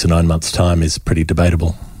 6 or 9 months' time is pretty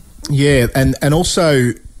debatable. Yeah, and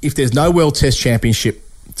also, if there's no World Test Championship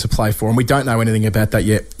to play for, and we don't know anything about that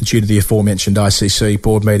yet due to the aforementioned ICC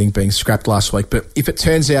board meeting being scrapped last week, but if it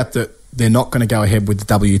turns out that they're not going to go ahead with the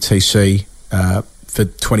WTC for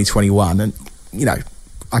 2021, and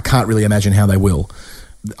I can't really imagine how they will.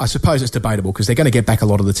 I suppose it's debatable because they're going to get back a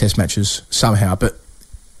lot of the test matches somehow, but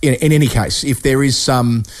in any case, if there is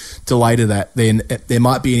some delay to that, then there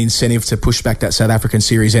might be an incentive to push back that South African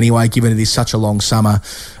series anyway, given it is such a long summer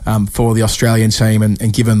for the Australian team,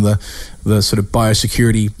 and given the sort of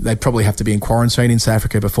biosecurity, they'd probably have to be in quarantine in South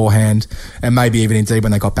Africa beforehand, and maybe even indeed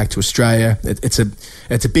when they got back to Australia. It's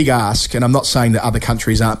a big ask, and I'm not saying that other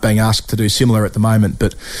countries aren't being asked to do similar at the moment,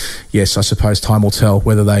 but yes, I suppose time will tell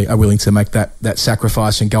whether they are willing to make that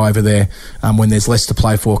sacrifice and go over there when there's less to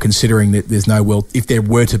play for, considering that there's no world, if there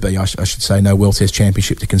were to be, I should say, no World Test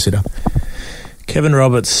Championship to consider. Kevin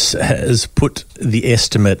Roberts has put the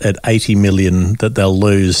estimate at 80 million that they'll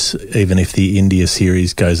lose even if the India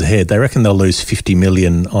series goes ahead. They reckon they'll lose 50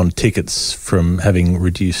 million on tickets from having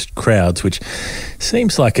reduced crowds, which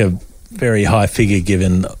seems like a very high figure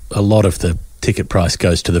given a lot of the ticket price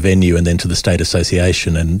goes to the venue and then to the state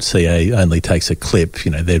association, and CA only takes a clip.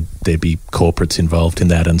 You know, there'd be corporates involved in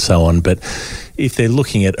that and so on. But if they're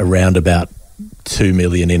looking at around about 2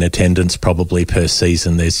 million in attendance probably per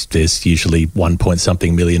season, there's usually 1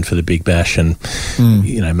 million for the Big Bash, and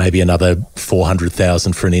you know, maybe another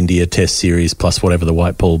 400,000 for an India Test series plus whatever the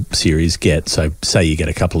white ball series get. So say you get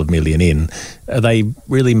a couple of million in, are they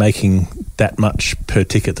really making that much per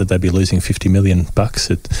ticket that they'd be losing $50 million?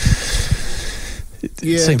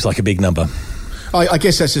 It seems like a big number. I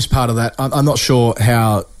guess that's just part of that. I'm not sure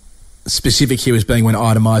how specific he was being when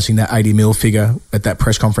itemising that 80 mil figure at that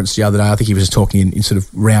press conference the other day. I think he was just talking in sort of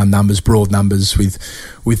round numbers, broad numbers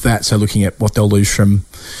with that. So looking at what they'll lose from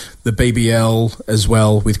the BBL as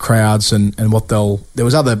well with crowds, and what there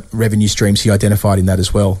was other revenue streams he identified in that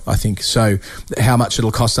as well, I think. So how much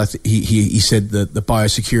it'll cost, he said the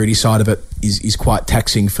biosecurity side of it is quite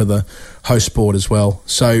taxing for the host board as well.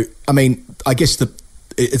 So, I mean, I guess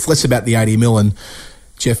it's less about the 80 mil and,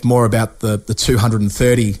 Jeff, more about the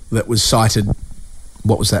 230 that was cited,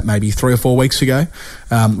 what was that, maybe 3 or 4 weeks ago,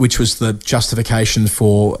 which was the justification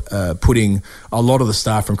for putting a lot of the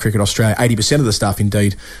staff from Cricket Australia, 80% of the staff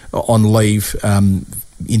indeed, on leave,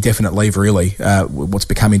 indefinite leave really, what's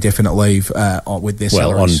become indefinite leave with their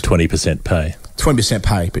salaries. Well, on 20% pay. 20%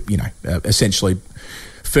 pay, but, you know, essentially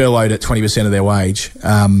furloughed at 20% of their wage,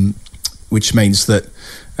 which means that,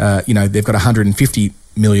 you know, they've got 150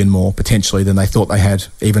 million more potentially than they thought they had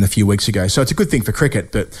even a few weeks ago. So it's a good thing for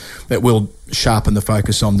cricket, but it will sharpen the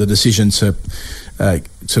focus on the decision to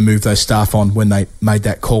move those staff on when they made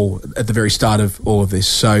that call at the very start of all of this.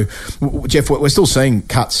 So, Jeff, we're still seeing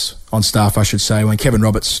cuts on staff, I should say. When Kevin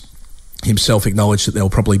Roberts himself acknowledged that there'll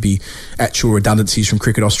probably be actual redundancies from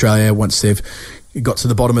Cricket Australia once they've got to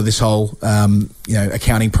the bottom of this whole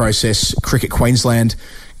accounting process. Cricket Queensland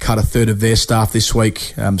cut a third of their staff this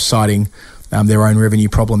week, citing their own revenue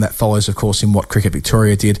problem. That follows, of course, in what Cricket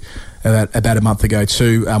Victoria did about a month ago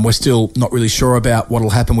too. We're still not really sure about what will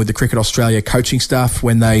happen with the Cricket Australia coaching staff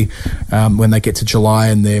when they get to July,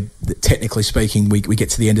 and they're technically speaking, we get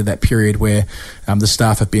to the end of that period where the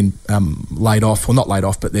staff have been laid off, or not laid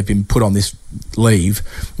off, but they've been put on this leave.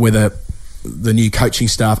 Whether the new coaching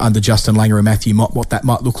staff under Justin Langer and Matthew Mott, what that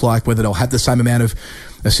might look like, whether they'll have the same amount of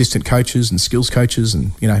assistant coaches and skills coaches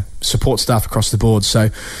and, you know, support staff across the board. So,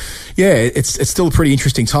 yeah, it's still a pretty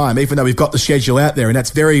interesting time, even though we've got the schedule out there, and that's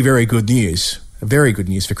very, very good news. Very good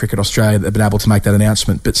news for Cricket Australia that they've been able to make that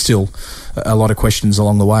announcement, but still a lot of questions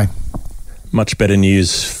along the way. Much better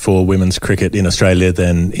news for women's cricket in Australia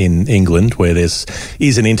than in England, where is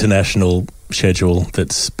an international schedule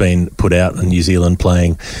that's been put out, and New Zealand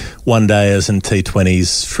playing one-dayers and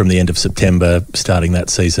T20s from the end of September, starting that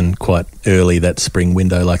season quite early, that spring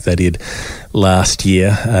window like they did last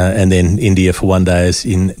year, and then India for one-dayers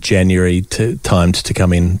in January, timed to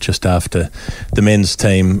come in just after the men's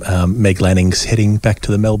team. Meg Lanning's heading back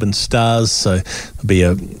to the Melbourne Stars, so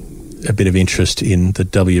there'll be a bit of interest in the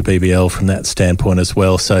WBBL from that standpoint as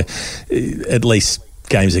well. So at least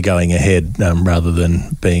games are going ahead rather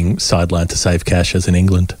than being sidelined to save cash as in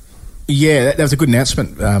England. Yeah, that was a good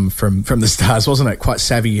announcement from the Stars, wasn't it? Quite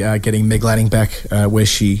savvy getting Meg Lanning back where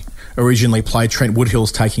she originally played. Trent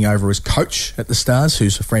Woodhill's taking over as coach at the Stars,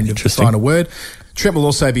 who's a friend of the Final Word. Trent will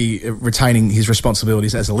also be retaining his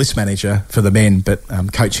responsibilities as a list manager for the men, but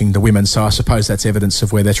coaching the women. So I suppose that's evidence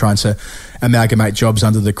of where they're trying to amalgamate jobs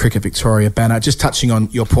under the Cricket Victoria banner. Just touching on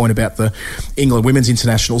your point about the England women's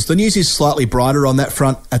internationals, the news is slightly brighter on that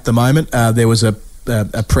front at the moment. There was a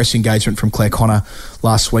press engagement from Claire Connor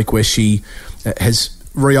last week where she has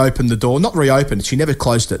reopened the door. Not reopened, she never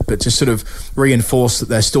closed it, but just sort of reinforced that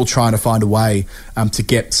they're still trying to find a way to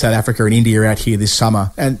get South Africa and India out here this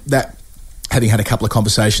summer. And that, having had a couple of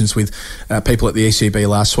conversations with people at the ECB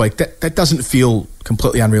last week, that doesn't feel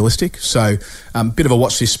completely unrealistic. So bit of a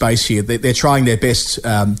watch this space here. They're trying their best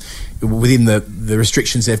within the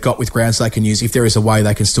restrictions they've got with grounds they can use. If there is a way,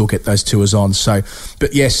 they can still get those tours on. So,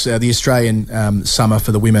 but yes, the Australian summer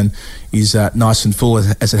for the women is nice and full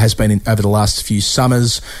as it has been over the last few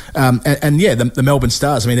summers. The Melbourne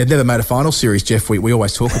Stars, I mean, they've never made a final series, Jeff. We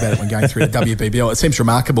always talk about it when going through the WBBL. It seems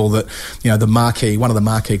remarkable that, one of the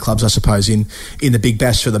marquee clubs, I suppose, in the Big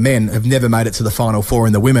Bash for the men have never made it to the Final Four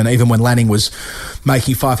in the women, even when Lanning was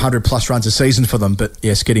making 500 plus runs a season for them. But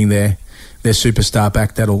yes, getting their superstar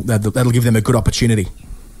back, that'll give them a good opportunity.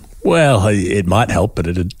 Well, it might help, but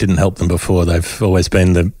it didn't help them before. They've always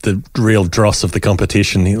been the real dross of the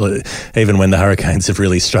competition. Even when the Hurricanes have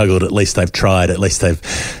really struggled, at least they've tried. At least they've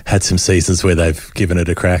had some seasons where they've given it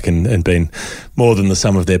a crack and been more than the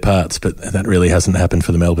sum of their parts. But that really hasn't happened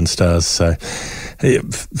for the Melbourne Stars. So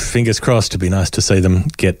fingers crossed. It'd be nice to see them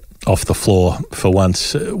get off the floor for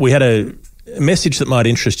once. We had a message that might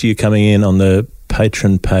interest you coming in on the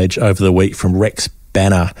Patreon page over the week from Rex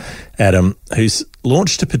Banner, Adam, who's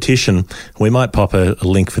launched a petition. We might pop a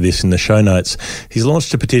link for this in the show notes. He's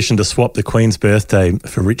launched a petition to swap the Queen's birthday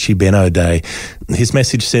for Richie Benaud Day. His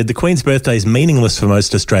message said, "The Queen's birthday is meaningless for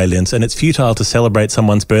most Australians, and it's futile to celebrate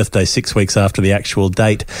someone's birthday 6 weeks after the actual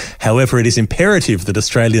date. However, it is imperative that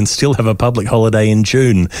Australians still have a public holiday in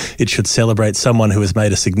June. It should celebrate someone who has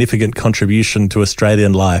made a significant contribution to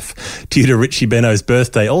Australian life. Due to Richie Benaud's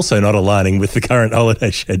birthday also not aligning with the current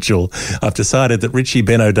holiday schedule, I've decided that Richie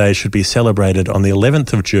Benaud Day should be celebrated on the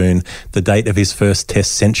 11th of June, the date of his first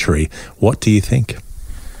Test century. What do you think?"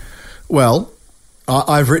 Well,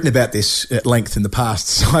 I've written about this at length in the past,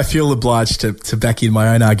 so I feel obliged to back in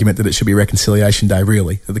my own argument that it should be Reconciliation Day,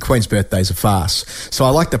 really. That the Queen's birthday is a farce. So I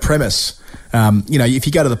like the premise. If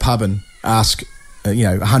you go to the pub and ask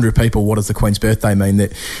 100 people, what does the Queen's birthday mean,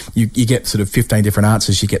 that you get sort of 15 different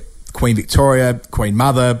answers. You get Queen Victoria, Queen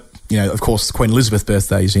Mother. Of course, Queen Elizabeth's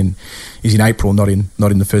birthday is in April, not in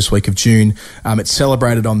the first week of June. It's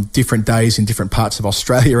celebrated on different days in different parts of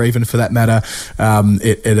Australia, even for that matter.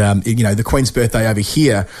 The Queen's birthday over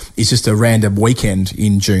here is just a random weekend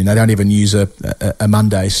in June. They don't even use a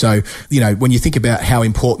Monday. So, when you think about how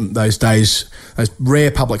important those days, those rare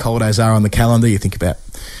public holidays are on the calendar, you think about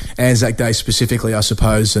Anzac Day specifically, I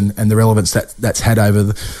suppose, and the relevance that's had over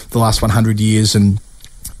the last 100 years and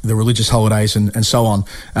the religious holidays and so on.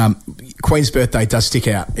 Queen's birthday does stick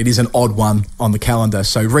out. It is an odd one on the calendar.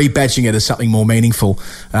 So rebadging it as something more meaningful,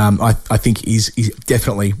 I think is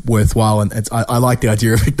definitely worthwhile. And I like the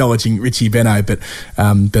idea of acknowledging Richie Benaud,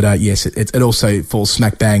 but yes, it also falls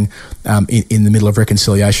smack bang in the middle of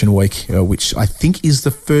Reconciliation Week, which I think is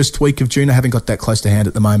the first week of June. I haven't got that close to hand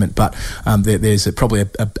at the moment, but there's probably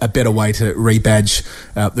a better way to rebadge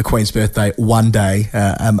the Queen's birthday one day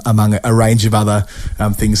among a range of other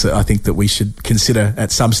things that I think that we should consider at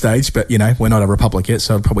some stage. But we're not a republic yet,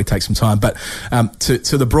 so it'll probably take some time. But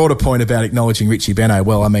to the broader point about acknowledging Richie Benaud,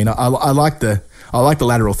 well, I mean, I like the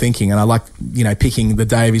lateral thinking, and I like picking the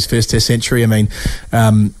day of his first Test century. I mean,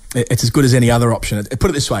 it's as good as any other option.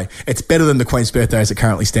 Put it this way, it's better than the Queen's birthday as it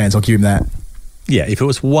currently stands. I'll give him that. Yeah, if it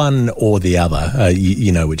was one or the other,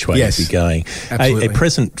 you know which way yes, you'd be going. Absolutely. A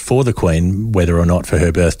present for the Queen, whether or not for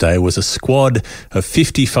her birthday, was a squad of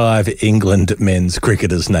 55 England men's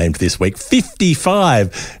cricketers named this week.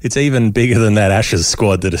 55! It's even bigger than that Ashes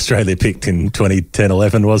squad that Australia picked in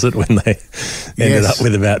 2010-11, was it, when they ended up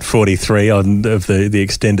with about 43 of the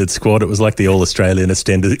extended squad. It was like the All-Australian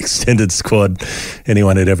extended squad.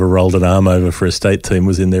 Anyone who'd ever rolled an arm over for a state team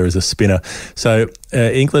was in there as a spinner. So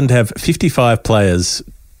England have 55 players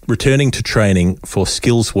returning to training for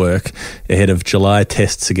skills work ahead of July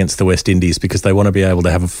tests against the West Indies, because they want to be able to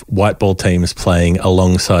have white ball teams playing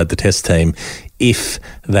alongside the test team if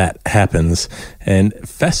that happens. And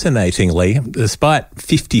fascinatingly, despite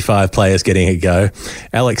 55 players getting a go,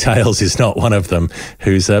 Alex Hales is not one of them,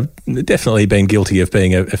 who's definitely been guilty of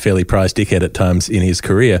being a fairly prize dickhead at times in his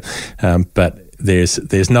career. But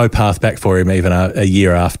there's no path back for him even a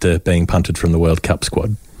year after being punted from the World Cup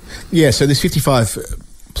squad. Yeah, so this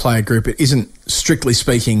 55-player group, it isn't, strictly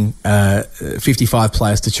speaking, 55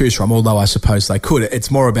 players to choose from, although I suppose they could.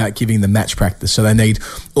 It's more about giving them match practice. So they need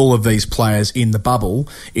all of these players in the bubble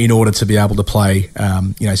in order to be able to play,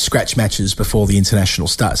 scratch matches before the international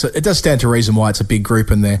start. So it does stand to reason why it's a big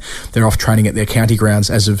group, and they're off training at their county grounds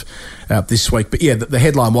as of this week. But yeah, the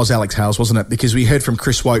headline was Alex Hales, wasn't it? Because we heard from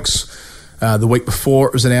Chris Wokes the week before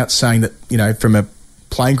it was announced, saying that, from a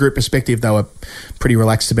playing group perspective, they were pretty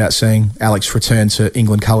relaxed about seeing Alex return to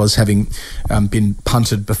England colours, having been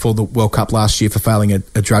punted before the World Cup last year for failing a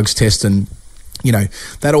drugs test. And,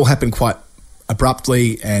 that all happened quite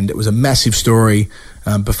abruptly, and it was a massive story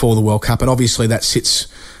before the World Cup. And obviously that sits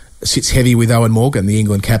heavy with Owen Morgan, the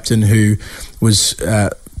England captain, who was,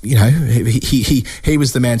 he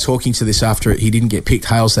was the man talking to this after he didn't get picked,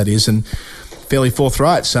 Hales that is, and fairly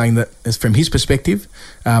forthright, saying that as from his perspective,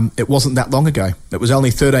 it wasn't that long ago. It was only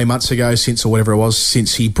 13 months ago since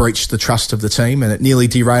he breached the trust of the team, and it nearly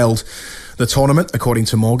derailed the tournament, according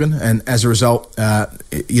to Morgan. And as a result,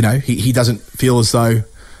 he doesn't feel as though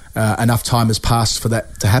enough time has passed for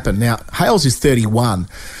that to happen. Now, Hales is 31.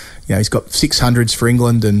 He's got 600s for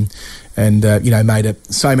England and made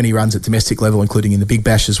so many runs at domestic level, including in the Big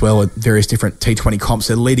Bash as well, at various different T20 comps.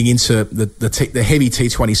 They're leading into the heavy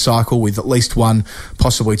T20 cycle with at least one,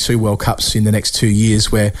 possibly two World Cups in the next 2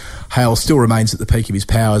 years, where Hale still remains at the peak of his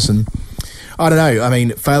powers. And I don't know. I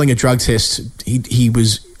mean, failing a drug test,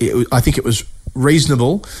 I think it was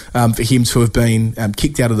reasonable for him to have been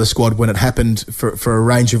kicked out of the squad when it happened for a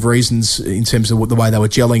range of reasons in terms of the way they were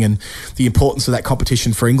gelling and the importance of that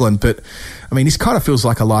competition for England. But, I mean, this kind of feels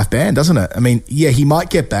like a life ban, doesn't it? I mean, yeah, he might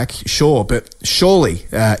get back, sure, but surely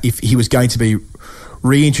if he was going to be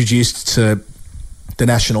reintroduced to the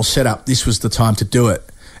national setup, this was the time to do it.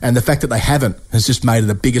 And the fact that they haven't has just made it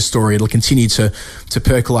a bigger story. It'll continue to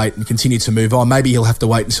percolate and continue to move on. Maybe he'll have to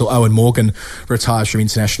wait until Owen Morgan retires from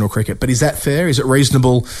international cricket. But is that fair? Is it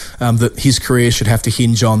reasonable that his career should have to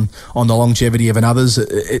hinge on the longevity of another's?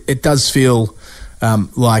 It does feel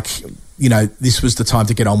like, this was the time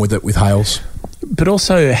to get on with it with Hales. But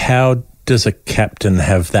also, how does a captain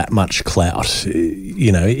have that much clout?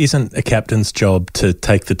 Isn't a captain's job to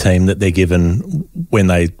take the team that they're given when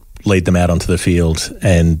they lead them out onto the field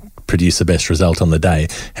and produce the best result on the day?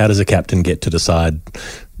 How does a captain get to decide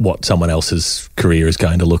what someone else's career is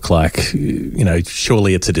going to look like?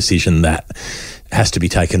 Surely it's a decision that has to be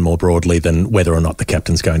taken more broadly than whether or not the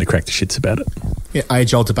captain's going to crack the shits about it. Yeah,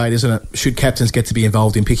 age-old debate, isn't it? Should captains get to be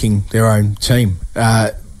involved in picking their own team?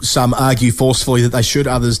 Some argue forcefully that they should,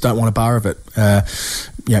 others don't want a bar of it.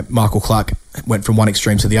 Michael Clarke went from one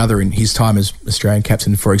extreme to the other in his time as Australian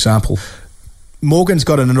captain, for example. Morgan's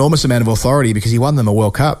got an enormous amount of authority because he won them a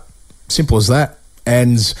World Cup. Simple as that.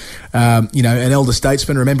 And, an elder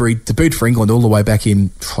statesman, remember, he debuted for England all the way back in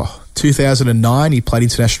 2009. He played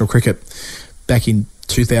international cricket back in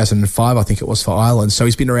 2005, I think it was, for Ireland. So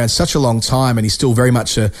he's been around such a long time, and he's still very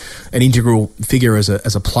much an integral figure as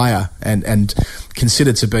a player and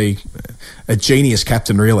considered to be a genius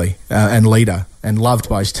captain, really, and leader, and loved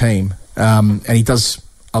by his team. And he does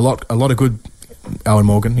a lot of good, Owen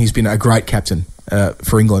Morgan. He's been a great captain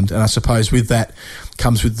for England, and I suppose with that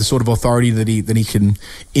comes with the sort of authority that he can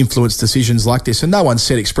influence decisions like this. And no one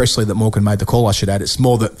said expressly that Morgan made the call, I should add. It's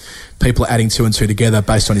more that people are adding two and two together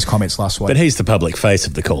based on his comments last week. But he's the public face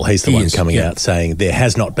of the call. He's the one coming out saying there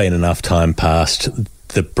has not been enough time passed.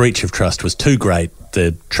 The breach of trust was too great.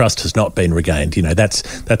 The trust has not been regained.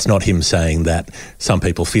 That's not him saying that some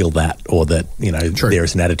people feel that, or that there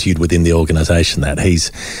is an attitude within the organisation that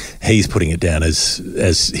he's putting it down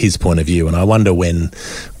as his point of view. And I wonder when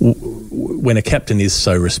a captain is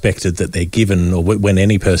so respected that they're given, or when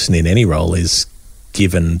any person in any role is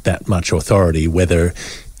given that much authority, whether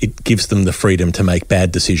it gives them the freedom to make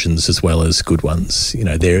bad decisions as well as good ones.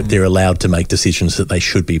 They're allowed to make decisions that they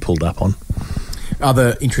should be pulled up on.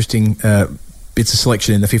 Other interesting bits of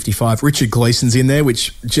selection in the 55. Richard Gleeson's in there,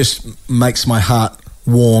 which just makes my heart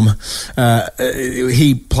warm.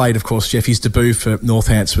 He played, of course, Jeff, his debut for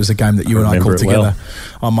Northants was a game that you and I called together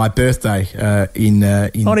on my birthday in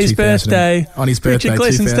on his birthday. On his birthday. Richard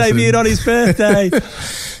Gleeson's debuted on his birthday.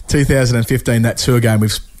 2015, that tour game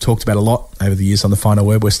we've talked about a lot over the years on The Final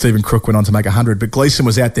Word, where Stephen Crook went on to make 100, but Gleeson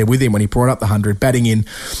was out there with him when he brought up the 100, batting in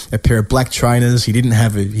a pair of black trainers. He didn't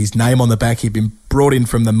have his name on the back. He'd been brought in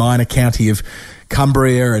from the minor county of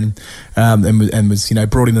Cumbria and was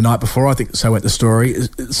brought in the night before, I think so went the story.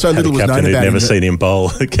 So little was known about him. Never seen him bowl.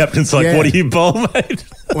 The captain's like, what do you bowl, mate?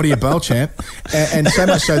 What do you bowl, champ? And so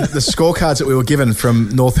much so that the scorecards that we were given from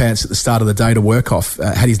Northants at the start of the day to work off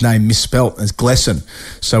had his name misspelt as Glesson.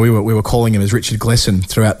 So we were calling him as Richard Glesson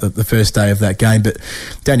throughout the first day of that game. But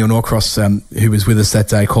Daniel Norcross, who was with us that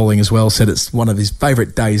day calling as well, said it's one of his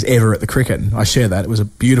favourite days ever at the cricket. And I share that. It was a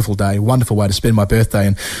beautiful day, wonderful way to spend my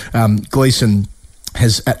birthday. And Gleeson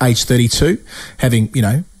has, at age 32, having,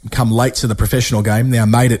 come late to the professional game, now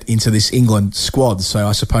made it into this England squad. So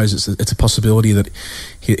I suppose it's a possibility that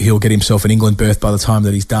he'll get himself an England berth by the time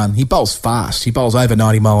that he's done. He bowls fast. He bowls over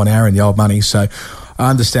 90 mile an hour in the old money. So I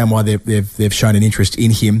understand why they've shown an interest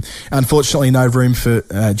in him. Unfortunately, no room for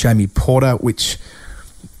Jamie Porter, which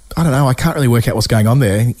I don't know. I can't really work out what's going on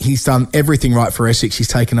there. He's done everything right for Essex. He's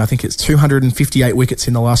taken, I think it's 258 wickets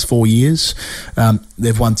in the last 4 years.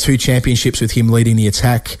 They've won 2 championships with him leading the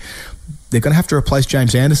attack. They're going to have to replace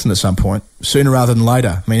James Anderson at some point, sooner rather than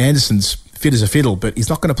later. I mean, Anderson's fit as a fiddle, but he's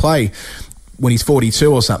not going to play when he's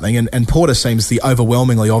 42 or something. And Porter seems the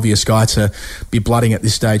overwhelmingly obvious guy to be blooding at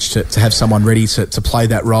this stage to have someone ready to play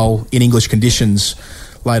that role in English conditions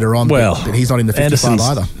later on. Well, but he's not in the 55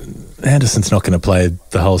 either. Anderson's not going to play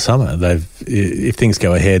the whole summer. If things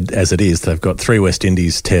go ahead as it is, they've got 3 West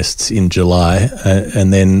Indies tests in July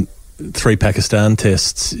and then 3 Pakistan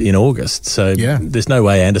tests in August. So there's no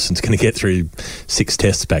way Anderson's going to get through 6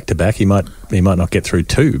 tests back to back. He might not get through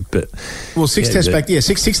 2, but 6 tests back. Yeah,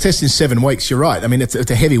 six tests in 7 weeks. You're right. I mean, it's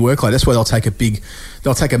a heavy workload. That's why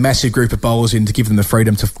they'll take a massive group of bowlers in to give them the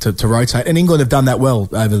freedom to rotate. And England have done that well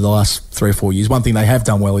over the last 3 or 4 years. One thing they have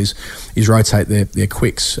done well is rotate their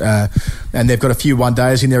quicks. And they've got a few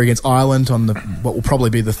one-dayers in there against Ireland on what will probably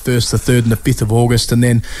be the 1st, the 3rd and the 5th of August. And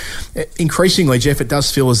then increasingly, Jeff, it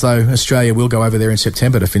does feel as though Australia will go over there in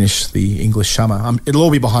September to finish the English summer. It'll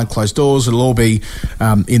all be behind closed doors. It'll all be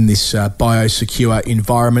in this biosecure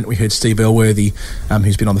environment. We heard Steve Elworthy,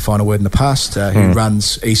 who's been on the Final Word in the past, who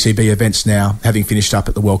runs ECB events now, having finished up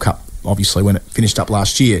at the World Cup, obviously, when it finished up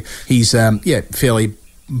last year. He's, fairly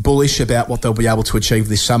bullish about what they'll be able to achieve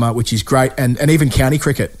this summer, which is great, and even county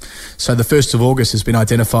cricket. So the 1st of August has been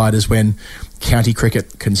identified as when county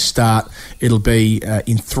cricket can start. It'll be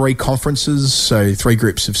in 3 conferences, so 3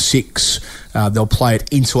 groups of 6. They'll play it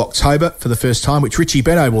into October for the first time, which Richie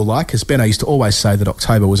Benaud will like, because Benaud used to always say that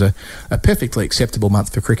October was a perfectly acceptable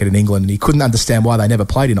month for cricket in England, and he couldn't understand why they never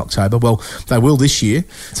played in October. Well, they will this year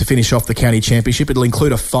to finish off the county championship. It'll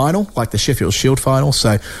include a final, like the Sheffield Shield final,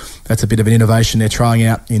 so that's a bit of an innovation they're trying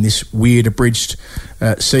out in this weird abridged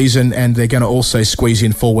season, and they're going to also squeeze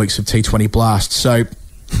in 4 weeks of T20 Blast. So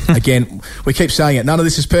again, we keep saying it, none of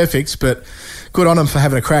this is perfect, but good on them for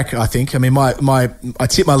having a crack, I think. I mean, I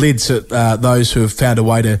tip my lids at those who have found a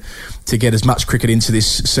way to get as much cricket into this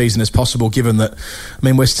season as possible, given that, I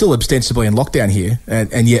mean, we're still ostensibly in lockdown here,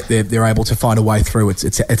 and yet they're able to find a way through.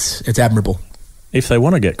 It's admirable. If they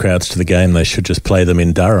want to get crowds to the game, they should just play them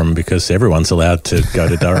in Durham, because everyone's allowed to go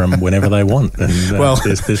to Durham whenever they want, and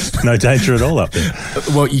there's no danger at all up there.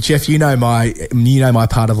 Well, Jeff, you know my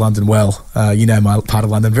part of London well. You know my part of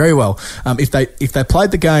London very well. If they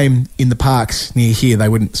played the game in the parks near here, they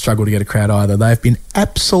wouldn't struggle to get a crowd either. They've been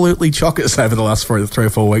absolutely chockers over the last 3 or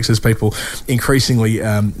 4 weeks as people increasingly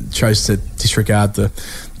chose to disregard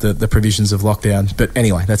the provisions of lockdown. But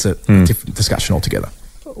anyway, that's a different discussion altogether.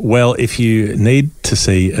 Well, if you need to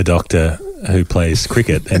see a doctor who plays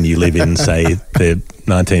cricket and you live in, say, the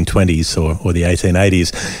 1920s or the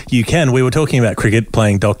 1880s, you can. We were talking about cricket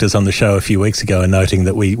playing doctors on the show a few weeks ago and noting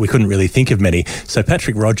that we couldn't really think of many. So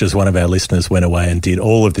Patrick Rogers, one of our listeners, went away and did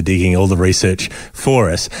all of the digging, all the research for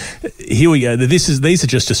us. Here we go. These are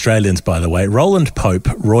just Australians, by the way. Roland Pope,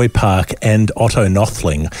 Roy Park and Otto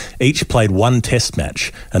Nothling each played 1 test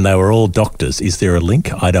match, and they were all doctors. Is there a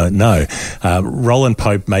link? I don't know. Roland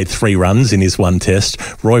Pope made 3 runs in his 1 test.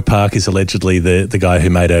 Roy Park is allegedly the guy who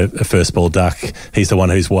made a first ball duck. He's the one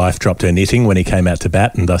whose wife dropped her knitting when he came out to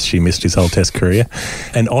bat, and thus she missed his whole test career.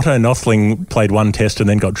 And Otto Nothling played 1 test and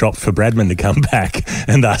then got dropped for Bradman to come back,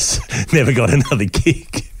 and thus never got another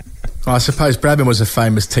gig. I suppose Bradman was a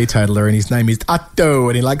famous teetotaler, and his name is Otto,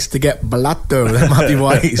 and he likes to get blotto. That might be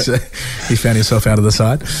why he found himself out of the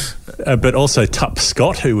side. But also Tup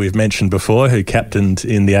Scott, who we've mentioned before, who captained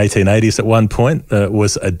in the 1880s at one point,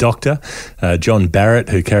 was a doctor. John Barrett,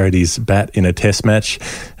 who carried his bat in a test match.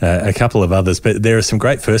 A couple of others. But there are some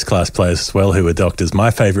great first-class players as well who are doctors. My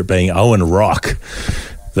favourite being Owen Rock.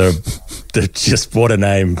 Just what a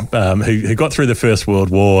name, who got through the First World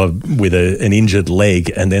War with an injured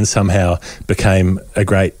leg and then somehow became a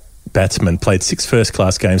great batsman, played 6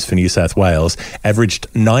 first-class games for New South Wales, averaged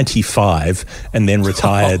 95 and then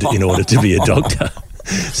retired in order to be a doctor.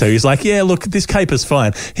 So he's like, yeah, look, this caper's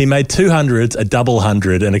fine. He made 200s, a double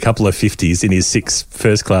 100 and a couple of 50s in his 6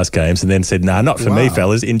 first-class games, and then said, nah, not for me,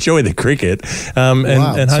 fellas. Enjoy the cricket, and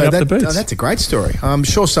hung up the boots. That's a great story. I'm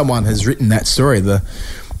sure someone has written that story, that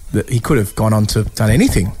he could have gone on to done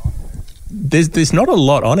anything. There's not a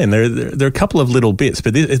lot on him. There are a couple of little bits,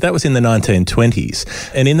 but that was in the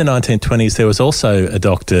 1920s. And in the 1920s, there was also a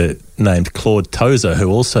doctor named Claude Tozer who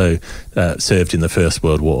also served in the First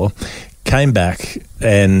World War. came back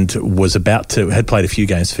and had played a few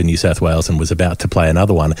games for New South Wales and was about to play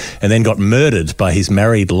another one, and then got murdered by his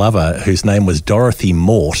married lover, whose name was Dorothy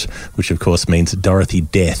Mort, which of course means Dorothy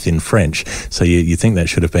Death in French. So you think that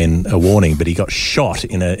should have been a warning, but he got shot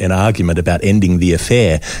in an argument about ending the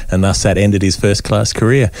affair, and thus that ended his first-class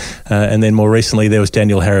career. And then more recently, there was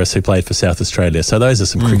Daniel Harris, who played for South Australia. So those are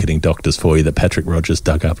some cricketing doctors for you that Patrick Rogers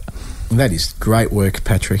dug up. That is great work,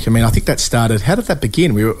 Patrick. I mean, I think that started... How did that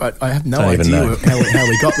begin? I have no idea how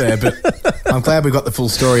we got there, but I'm glad we got the full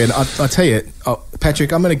story. And I tell you,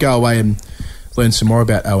 Patrick, I'm going to go away and learn some more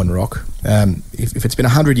about Owen Rock. If it's been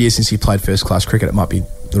 100 years since he played first-class cricket, it might be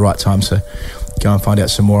the right time to go and find out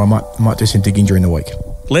some more. I might do some digging during the week.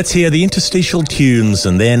 Let's hear the interstitial tunes,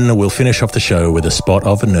 and then we'll finish off the show with a spot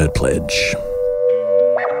of a Nerd Pledge.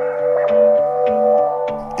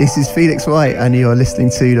 This is Felix White, and you're listening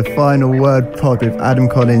to the Final Word pod with Adam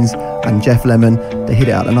Collins and Jeff Lemon. They hit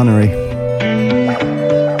it out the nunnery.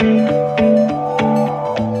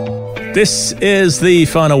 This is the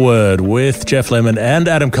Final Word with Jeff Lemon and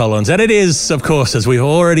Adam Collins, and it is, of course, as we've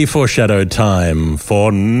already foreshadowed, time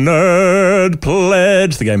for Nerd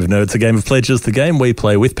Pledge, the game of nerds, the game of pledges, the game we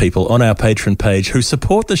play with people on our Patreon page who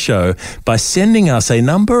support the show by sending us a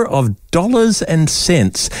number of dollars and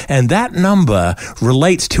cents, and that number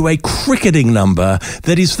relates to a cricketing number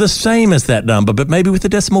that is the same as that number, but maybe with a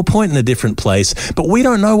decimal point in a different place. But we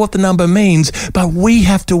don't know what the number means, but we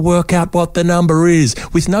have to work out what the number is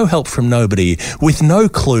with no help from nobody, with no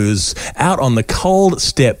clues, out on the cold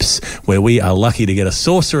steps where we are lucky to get a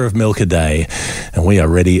saucer of milk a day, and we are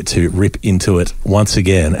ready to rip into it once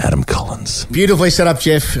again. Adam Collins. Beautifully set up,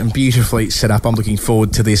 Jeff, and beautifully set up. I'm looking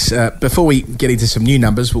forward to this. Before we get into some new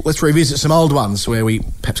numbers, let's revisit some old ones where we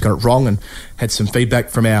perhaps got it wrong and had some feedback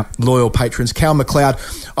from our loyal patrons. Cal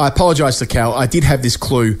McLeod, I apologise to Cal. I did have this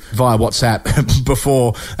clue via WhatsApp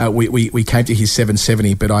before we came to his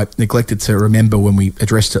 770, but I neglected to remember when we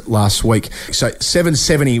addressed it last week. So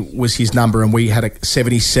 770 was his number, and we had a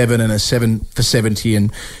 77 and a 7 for 70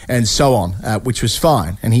 and so on, which was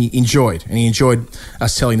fine. And he enjoyed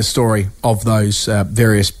us telling the story of those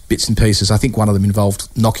various bits and pieces. I think one of them involved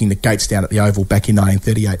knocking the gates down at the Oval back in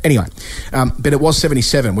 1938. Anyway, but it was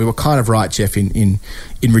 77. We were kind of right, Jeff, in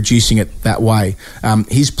reducing it that way.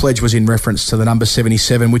 His pledge was in reference to the number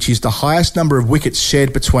 77, which is the highest number of wickets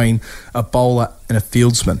shared between a bowler and a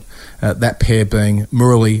fieldsman, that pair being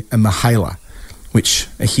Murali and Mahela, which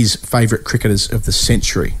are his favourite cricketers of the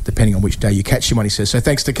century, depending on which day you catch him on, he says. So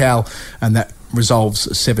thanks to Cal, and that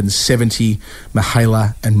resolves 770,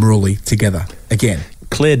 Mahela and Murali together again.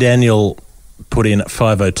 Claire Daniel put in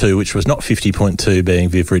 502, which was not 50.2 being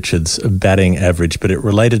Viv Richards' batting average, but it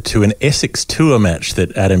related to an Essex tour match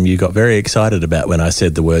that, Adam, you got very excited about when I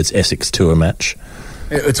said the words Essex tour match.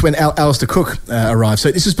 It's when Alistair Cook arrived.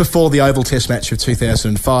 So this is before the Oval Test match of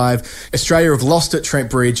 2005. Australia have lost at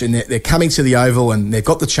Trent Bridge, and they're coming to the Oval, and they've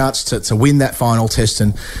got the chance to win that final test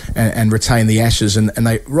and retain the Ashes. And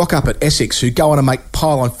they rock up at Essex, who go on to make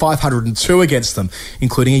pile on 502 against them,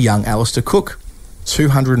 including a young Alistair Cook.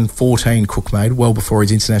 214 Cook made, well before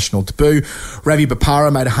his international debut. Ravi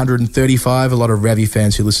Bopara made 135. A lot of Ravi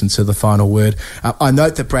fans who listen to the Final Word. I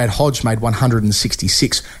note that Brad Hodge made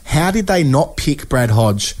 166. How did they not pick Brad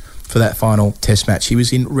Hodge for that final test match? He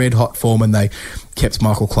was in red-hot form, and they kept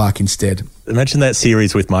Michael Clarke instead. Imagine that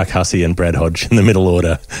series with Mike Hussey and Brad Hodge in the middle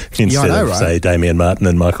order instead of, say, Damien Martin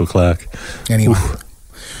and Michael Clarke. Anyway.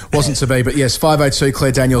 Wasn't to be, but yes, 502,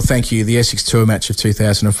 Claire Daniel, thank you. The Essex Tour match of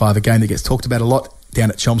 2005, a game that gets talked about a lot down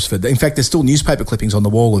at Chelmsford. In fact, there's still newspaper clippings on the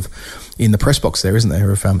wall in the press box there, isn't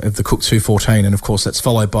there, of the Cook 214, and of course that's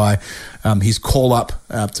followed by his call-up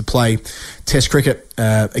to play Test cricket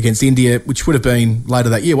against India, which would have been later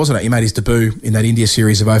that year, wasn't it? He made his debut in that India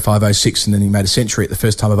series of 05-06, and then he made a century at the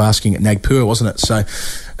first time of asking at Nagpur, wasn't it? So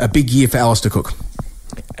a big year for Alistair Cook.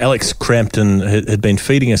 Alex Crampton had been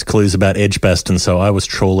feeding us clues about Edgbaston, so I was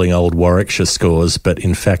trawling old Warwickshire scores, but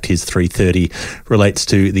in fact his 330 relates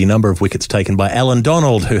to the number of wickets taken by Alan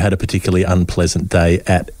Donald, who had a particularly unpleasant day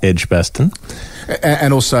at Edgbaston.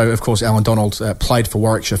 And also, of course, Alan Donald played for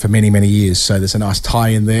Warwickshire for many, many years, so there's a nice tie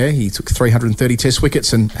in there. He took 330 Test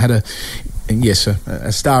wickets and had a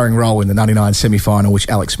starring role in the 99 semi-final, which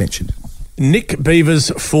Alex mentioned. Nick Beaver's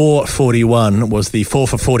 441 was the 4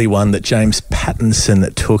 for 41 that James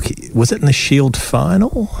Pattinson took. Was it in the Shield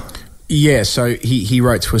final? Yeah, so he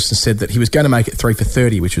wrote to us and said that he was going to make it 3 for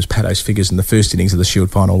 30, which was Paddo's figures in the first innings of the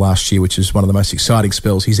Shield final last year, which is one of the most exciting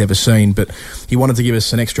spells he's ever seen. But he wanted to give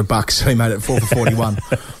us an extra buck, so he made it 4 for 41.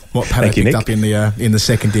 What Paddo picked up in the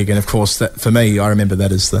second dig, and of course, that for me, I remember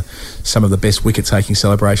that as some of the best wicket-taking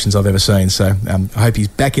celebrations I've ever seen. So I hope he's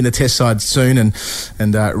back in the Test side soon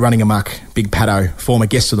and running amok. Big Paddo, former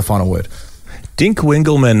guest of the final word. Dink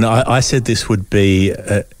Wingelman, I said this would be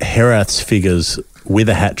Herath's figures with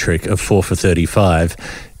a hat-trick of 4 for 35.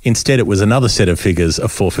 Instead, it was another set of figures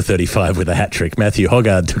of 4 for 35 with a hat-trick. Matthew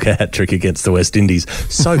Hoggard took a hat-trick against the West Indies.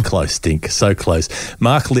 So close, Dink, so close.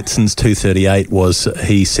 Mark Litson's 238 was,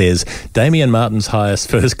 he says, Damien Martin's highest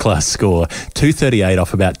first-class score, 238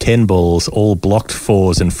 off about 10 balls, all blocked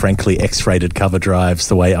fours and frankly X-rated cover drives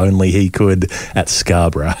the way only he could at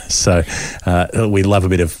Scarborough. So we love a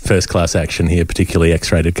bit of first-class action here, particularly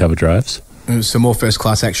X-rated cover drives. Some more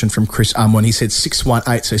first-class action from Chris Unwin. He said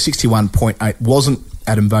 618, so 61.8 wasn't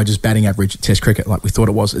Adam Voger's batting average at Test cricket like we thought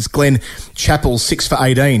it was. It's Glenn Chappell's 6 for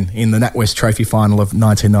 18 in the NatWest Trophy final of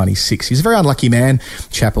 1996. He's a very unlucky man,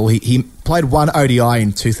 Chappell. He played one ODI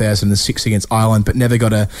in 2006 against Ireland, but never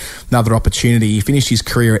got another opportunity. He finished his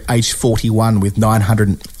career at age 41 with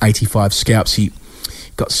 985 scalps. He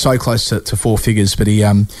got so close to four figures, but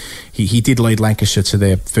he did lead Lancashire to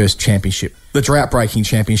their first championship. The drought-breaking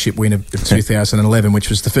championship win of 2011, which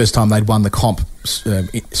was the first time they'd won the comp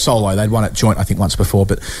solo. They'd won it joint, I think, once before,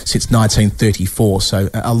 but since 1934. So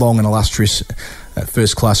a long and illustrious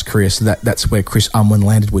first-class career. So that's where Chris Unwin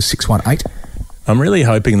landed with 618. I'm really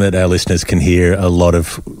hoping that our listeners can hear a lot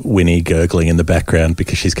of Winnie gurgling in the background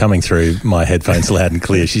because she's coming through my headphones loud and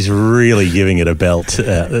clear. She's really giving it a belt.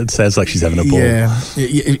 It sounds like she's having a ball. Yeah,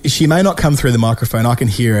 she may not come through the microphone. I can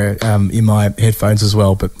hear her in my headphones as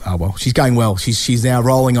well. But she's going well. She's now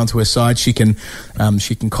rolling onto her side. She can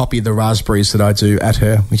copy the raspberries that I do at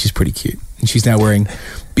her, which is pretty cute. And she's now wearing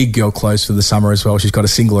big girl clothes for the summer as well. She's got a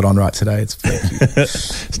singlet on right today. It's very cute.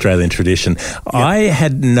 Australian tradition. Yep. I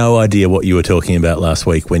had no idea what you were talking about last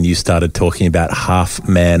week when you started talking about half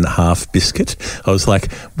man, half biscuit. I was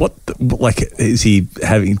like, what? Is he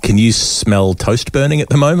having? Can you smell toast burning at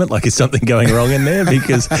the moment? Like, is something going wrong in there?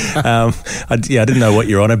 Because I didn't know what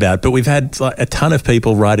you're on about. But we've had a ton of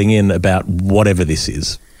people writing in about whatever this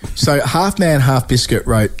is. So Half Man, Half Biscuit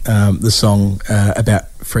wrote the song about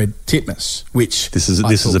Fred Titmus, which this is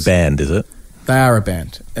a band, is it? They are a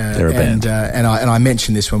band. They're a band, and I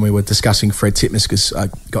mentioned this when we were discussing Fred Titmus because I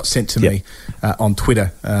got sent to me on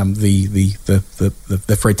Twitter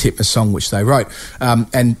the Fred Titmus song which they wrote,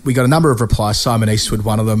 and we got a number of replies. Simon Eastwood,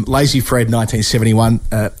 one of them. Lazy Fred, 1971,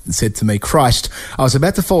 said to me, "Christ, I was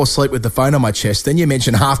about to fall asleep with the phone on my chest. Then you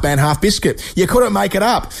mentioned Half Man, Half Biscuit. You couldn't make it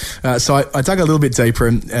up." So I dug a little bit deeper,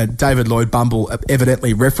 and David Lloyd Bumble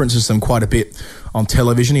evidently references them quite a bit on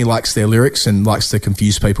television. He likes their lyrics and likes to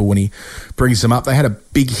confuse people when he brings them up. They had a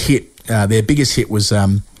big hit. Their biggest hit was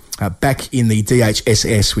back in the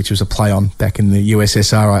DHSS, which was a play on back in the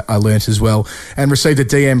USSR, I learnt as well, and received a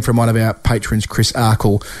DM from one of our patrons, Chris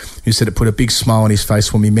Arkle, who said it put a big smile on his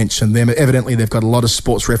face when we mentioned them. Evidently, they've got a lot of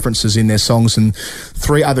sports references in their songs, and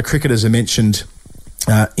three other cricketers are mentioned,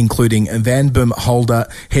 including Van Boom Holder,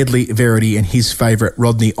 Headley Verity, and his favourite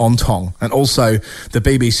Rodney Ontong, and also the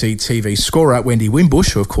BBC TV scorer Wendy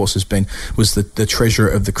Wimbush, who of course was the treasurer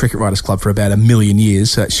of the Cricket Writers Club for about a million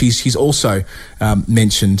years. She's also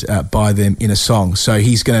mentioned by them in a song. So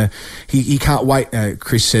he can't wait.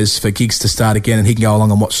 Chris says for gigs to start again, and he can go along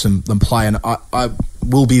and watch them play. And I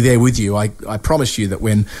will be there with you. I promise you that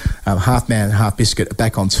when Half Man, Half Biscuit are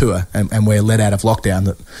back on tour and we're let out of lockdown,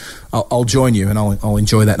 that I'll join you and I'll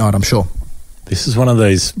enjoy that night, I'm sure. This is one of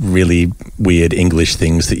those really weird English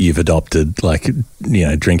things that you've adopted, like,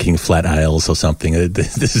 drinking flat ales or something.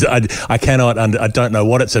 This is, I don't know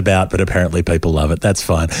what it's about, but apparently people love it. That's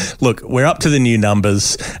fine. Look, we're up to the new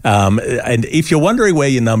numbers. And if you're wondering where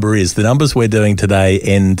your number is, the numbers we're doing today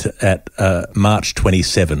end at March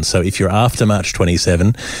 27. So if you're after March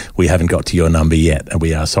 27, we haven't got to your number yet. And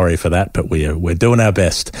we are sorry for that, but we're doing our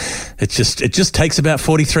best. It just takes about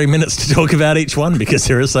 43 minutes to talk about each one because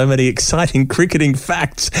there are so many exciting cricketing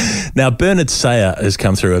facts. Now, Bernard Sayer has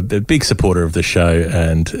come through, a big supporter of the show,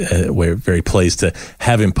 and we're very pleased to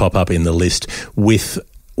have him pop up in the list with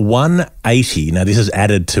 180. Now, this is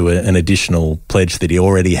added to an additional pledge that he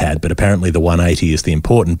already had, but apparently the 180 is the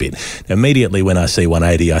important bit. Now, immediately when I see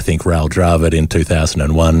 180, I think Raul Dravid in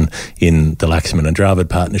 2001 in the Laxman and Dravid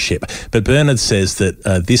partnership. But Bernard says that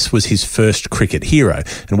this was his first cricket hero.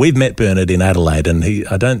 And we've met Bernard in Adelaide, and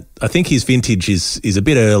I think his vintage is a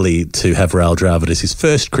bit early to have Raul Dravid as his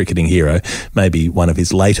first cricketing hero, maybe one of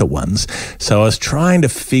his later ones. So I was trying to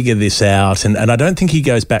figure this out, and I don't think he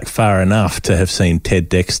goes back far enough to have seen Ted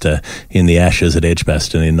Dexter in the Ashes at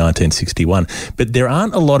Edgbaston in 1961. But there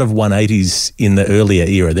aren't a lot of 180s in the earlier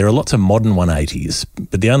era. There are lots of modern 180s,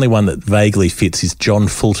 but the only one that vaguely fits is John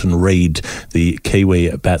Fulton Reid, the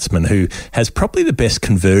Kiwi batsman, who has probably the best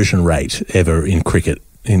conversion rate ever in cricket.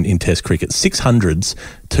 In Test cricket, 600s,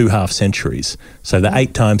 2 half-centuries. So the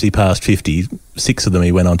 8 times he passed 50, 6 of them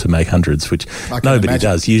he went on to make hundreds, which nobody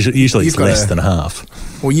does. Usually it's less than half.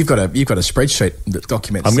 Well, you've got a spreadsheet that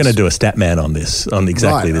documents. I'm going to do a stat man on this, on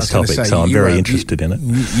exactly this topic. So I'm very interested in it.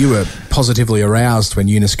 You were positively aroused when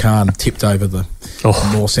Yunus Khan tipped over the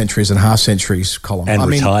more centuries and half centuries column and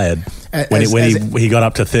retired. When he got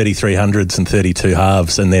up to 3300s and 32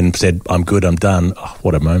 halves and then said, I'm good, I'm done. Oh,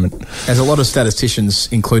 what a moment. As a lot of statisticians,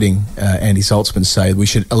 including Andy Saltzman, say, we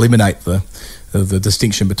should eliminate the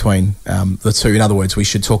distinction between the two. In other words, we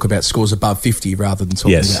should talk about scores above 50 rather than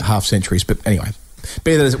talking about half centuries. But anyway,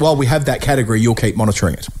 be that as while we have that category, you'll keep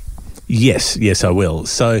monitoring it. Yes, I will.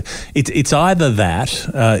 So it's either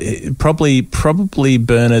that, probably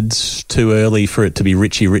Bernard's too early for it to be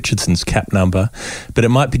Richie Richardson's cap number, but it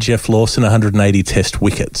might be Jeff Lawson, 180 Test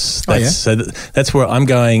wickets. So that's where I'm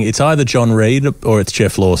going. It's either John Reid or it's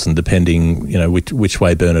Jeff Lawson, depending which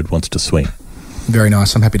way Bernard wants to swing. Very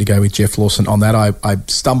nice. I'm happy to go with Jeff Lawson on that. I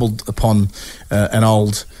stumbled upon an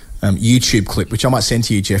old YouTube clip, which I might send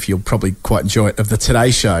to you, Jeff. You'll probably quite enjoy it, of the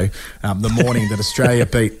Today Show, the morning that Australia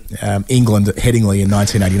beat England at Headingley in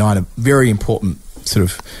 1989. A very important sort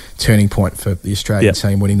of turning point for the Australian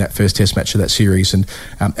team, winning that first Test match of that series. And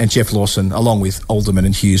Jeff Lawson, along with Alderman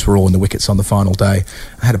and Hughes, were all in the wickets on the final day.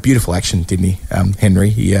 Had a beautiful action, didn't he,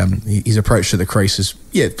 Henry? His approach to the crease is,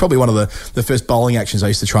 probably one of the first bowling actions I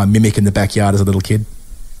used to try and mimic in the backyard as a little kid.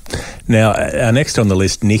 Now, our next on the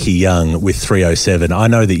list, Nicky Young with 307. I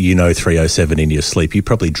know that you know 307 in your sleep. You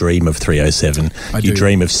probably dream of 307. You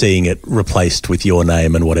dream of seeing it replaced with your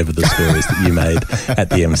name and whatever the score is that you made at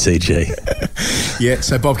the MCG.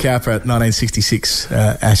 So Bob Cowper at 1966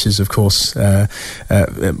 Ashes, of course, at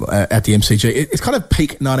the MCG. It's kind of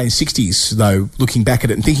peak 1960s, though, looking back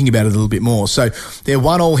at it and thinking about it a little bit more. So they're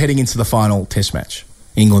 1-1 heading into the final Test match,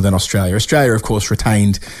 England and Australia. Australia, of course,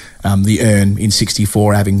 retained the urn in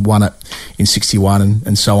 64, having won it in 61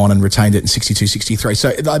 and so on, and retained it in 62, 63.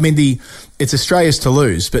 So, I mean, it's Australia's to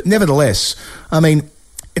lose. But nevertheless, I mean,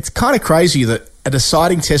 it's kind of crazy that a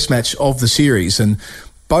deciding Test match of the series, and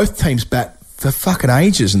both teams bat for fucking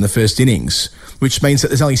ages in the first innings, which means that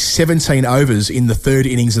there's only 17 overs in the third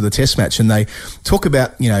innings of the Test match. And they talk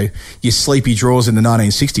about, your sleepy draws in the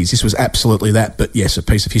 1960s. This was absolutely that. But yes, a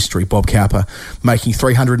piece of history. Bob Cowper making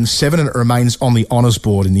 307, and it remains on the honours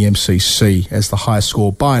board in the MCC as the highest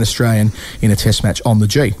score by an Australian in a Test match on the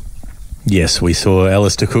G. Yes, we saw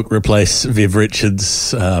Alistair Cook replace Viv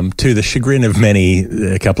Richards to the chagrin of many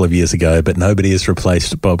a couple of years ago, but nobody has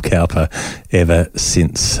replaced Bob Cowper ever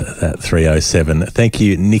since that 307. Thank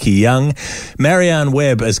you, Nicky Young. Marianne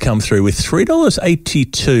Webb has come through with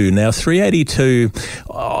 $3.82. Now, $3.82,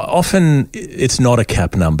 often it's not a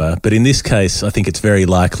cap number, but in this case, I think it's very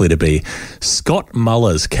likely to be. Scott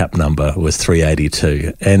Muller's cap number was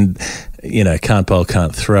 $3.82, and, can't bowl,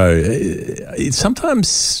 can't throw. It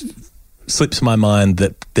sometimes slips my mind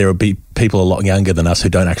that there will be people a lot younger than us who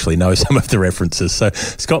don't actually know some of the references. So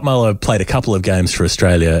Scott Muller played a couple of games for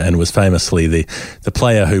Australia and was famously the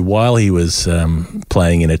player who, while he was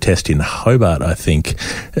playing in a Test in Hobart, I think,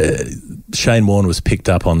 Shane Warne was picked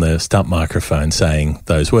up on the stump microphone saying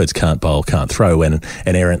those words, can't bowl, can't throw, when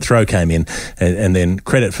an errant throw came in. And then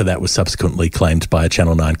credit for that was subsequently claimed by a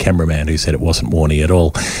Channel 9 cameraman who said it wasn't Warney at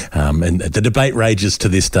all. And the debate rages to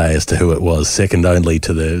this day as to who it was, second only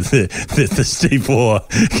to the Steve Waugh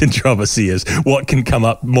controversy as what can come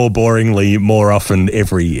up more boringly more often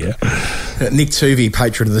every year. Nick Tuvey,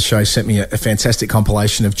 patron of the show, sent me a fantastic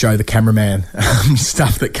compilation of Joe the cameraman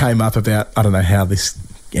stuff that came up about, I don't know how this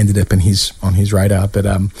ended up on his radar. But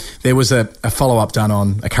there was a follow-up done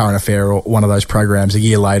on A Current Affair or one of those programs a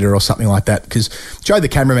year later or something like that, because Joe the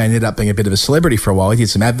cameraman ended up being a bit of a celebrity for a while. He did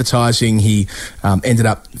some advertising. He ended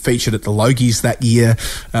up featured at the Logies that year.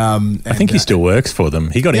 I think he still works for them.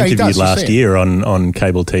 He got interviewed last year on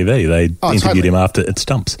cable TV. They interviewed him after at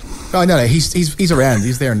Stumps. Oh, no, he's around.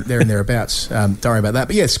 He's there and thereabouts. Don't worry about that.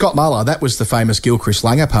 But yeah, Scott Muller, that was the famous Gilchrist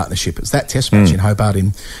Langer partnership. It was that test match in Hobart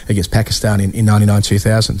against Pakistan in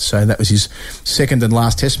 99-2000. So that was his second and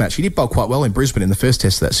last test match. He did bowl quite well in Brisbane in the first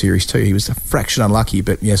test of that series too. He was a fraction unlucky,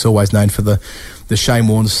 but yes, always known for the Shane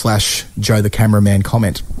Warne / Joe the cameraman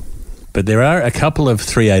comment. But there are a couple of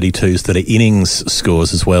 382s that are innings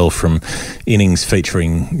scores as well, from innings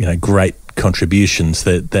featuring great contributions.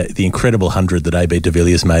 The incredible 100 that AB de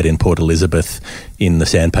Villiers made in Port Elizabeth in the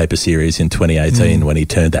Sandpaper Series in 2018 when he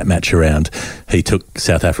turned that match around. He took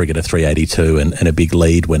South Africa to 382 and a big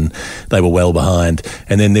lead when they were well behind.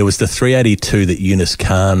 And then there was the 382 that Yunus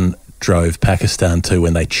Khan drove Pakistan to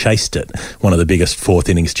when they chased it, one of the biggest fourth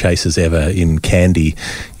innings chases ever in Kandy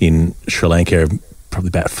in Sri Lanka, probably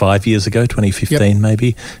about 5 years ago, 2015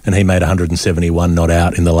 maybe, and he made 171 not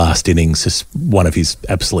out in the last innings. Just one of his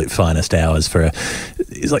absolute finest hours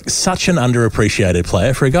he's like such an underappreciated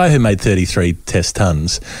player. For a guy who made 33 test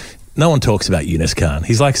tons, no one talks about Yunus Khan.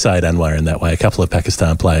 He's like Syed Anwar in that way, a couple of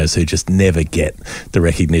Pakistan players who just never get the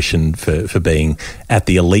recognition for being at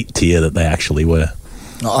the elite tier that they actually were.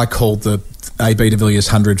 I called the AB de Villiers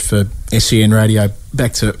 100 for SEN Radio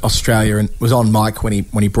back to Australia and was on mic when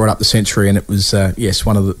he brought up the century, and it was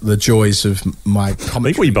one of the joys of my commentary. I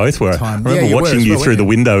think we both were. Time. I remember watching you through the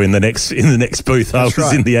window in the next booth. I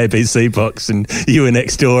was in the ABC box and you were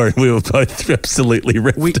next door, and we were both absolutely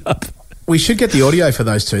revved up. We should get the audio for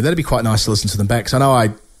those two. That'd be quite nice to listen to them back, because I know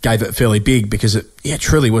I gave it fairly big because it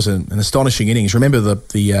truly was an astonishing innings. Remember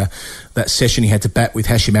that session he had to bat with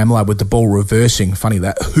Hashim Amla with the ball reversing,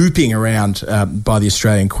 hooping around by the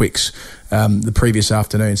Australian quicks the previous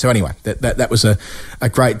afternoon. So anyway, that was a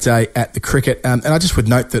great day at the cricket. And I just would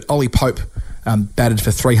note that Ollie Pope batted for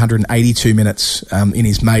 382 minutes in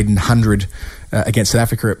his maiden 100 against South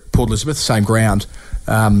Africa at Port Elizabeth, same ground,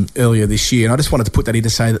 earlier this year. And I just wanted to put that in to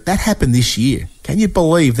say that happened this year. Can you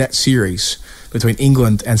believe that series between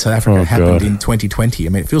England and South Africa happened in 2020? I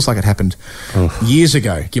mean, it feels like it happened years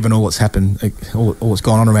ago, given all that's happened, all that's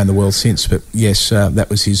gone on around the world since. But yes, that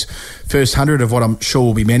was his first 100 of what I'm sure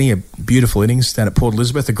will be many. A beautiful innings down at Port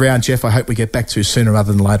Elizabeth. The ground, Jeff, I hope we get back to sooner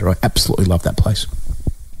rather than later. I absolutely love that place.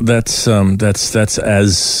 That's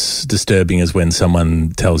as disturbing as when someone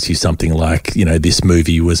tells you something like, this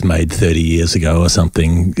movie was made 30 years ago or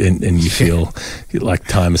something, and you feel like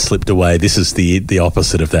time has slipped away. This is the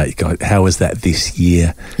opposite of that. You go, how is that this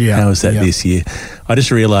year? How is that this year? I just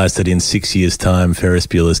realised that in 6 years' time, Ferris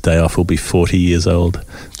Bueller's Day Off will be 40 years old.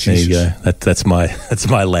 Jesus. There you go. That's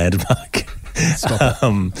my landmark.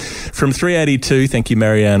 From 382, thank you,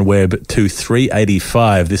 Marianne Webb, to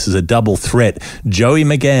 385. This is a double threat. Joey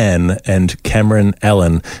McGann and Cameron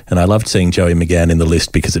Allen. And I loved seeing Joey McGann in the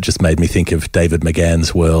list because it just made me think of David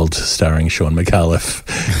McGann's World, starring Sean McAuliffe,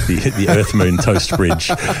 the Earth Moon Toast Bridge.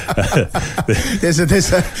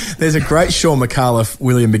 There's a great Sean McAuliffe,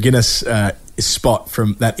 William McGuinness spot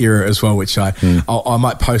from that era as well, which I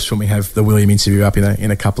might post when we have the William interview up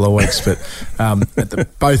in a couple of weeks. But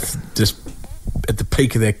both just at the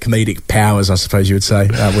peak of their comedic powers, I suppose you would say,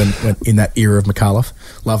 when in that era of McAuliffe.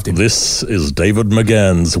 Loved him. This is David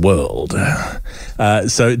McGann's World.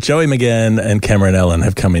 So Joey McGann and Cameron Allen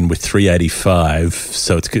have come in with 385,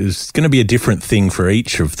 so it's going to be a different thing for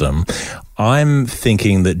each of them. I'm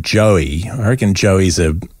thinking that I reckon Joey's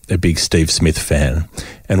a big Steve Smith fan,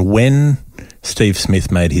 and when Steve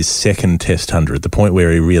Smith made his second Test 100, the point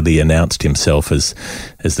where he really announced himself as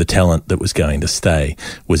the talent that was going to stay,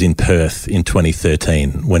 was in Perth in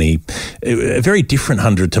 2013, when a very different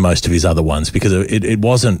 100 to most of his other ones, because it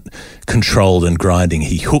wasn't controlled and grinding.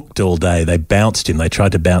 He hooked all day. They bounced him. They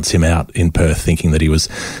tried to bounce him out in Perth, thinking that he was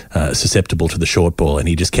susceptible to the short ball, and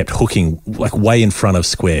he just kept hooking like way in front of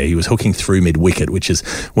square. He was hooking through mid-wicket, which is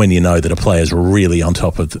when you know that a player's really on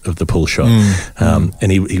top of the pull shot.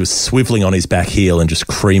 And he was swivelling on his back heel and just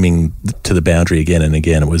creaming to the boundary again and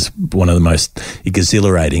again. It was one of the most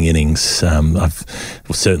exhilarating innings,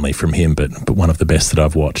 certainly from him, but one of the best that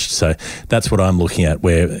I've watched. So that's what I'm looking at,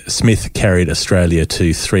 where Smith carried Australia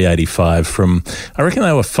to 385 from, I reckon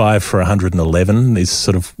they were 5 for 111 is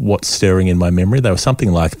sort of what's stirring in my memory. They were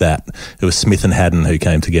something like that. It was Smith and Haddon who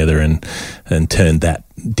came together and turned that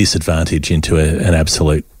disadvantage into an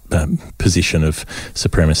absolute position of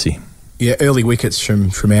supremacy. Yeah, early wickets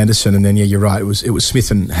from Anderson, and then you're right. It was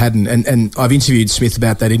Smith and Haddon, and I've interviewed Smith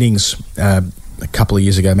about that innings a couple of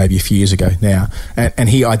years ago, maybe a few years ago now, and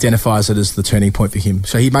he identifies it as the turning point for him.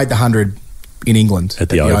 So he made the 100 in England at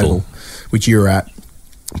the Oval, which you were at,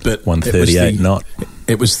 but 138 not.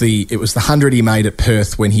 It was the 100 he made at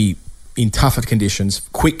Perth when he, in tougher conditions,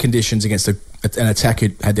 quick conditions against an attack who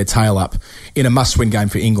had their tail up in a must-win game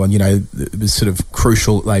for England. You know, it was sort of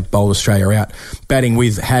crucial. They bowled Australia out, batting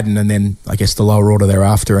with Haddon and then I guess the lower order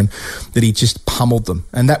thereafter, and that he just pummeled them.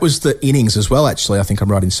 And that was the innings as well, actually, I think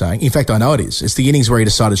I'm right in saying. In fact, I know it is. It's the innings where he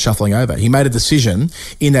decided shuffling over. He made a decision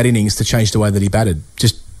in that innings to change the way that he batted.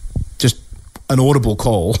 Just an audible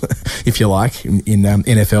call, if you like, in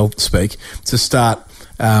NFL speak, to start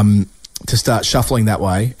shuffling that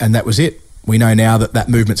way, and that was it. We know now that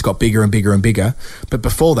movement's got bigger and bigger and bigger, but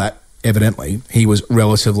before that, evidently, he was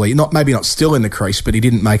relatively, maybe not still in the crease, but he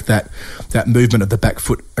didn't make that movement of the back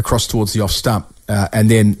foot across towards the off stump. And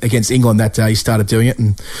then against England that day, he started doing it,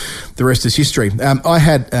 and the rest is history. I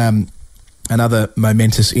had another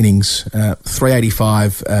momentous innings.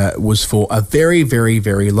 385 was for a very, very,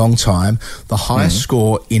 very long time the highest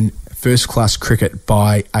score in first-class cricket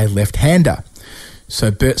by a left-hander. So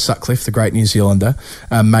Bert Sutcliffe, the great New Zealander,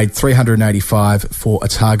 made 385 for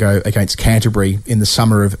Otago against Canterbury in the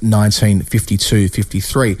summer of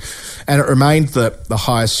 1952-53. And it remained the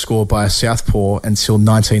highest score by a southpaw until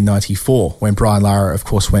 1994, when Brian Lara, of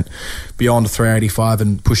course, went beyond 385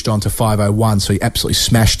 and pushed on to 501. So he absolutely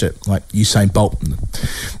smashed it, like Usain Bolt in the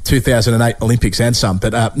 2008 Olympics and some.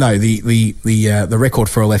 But no, the record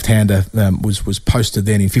for a left-hander was posted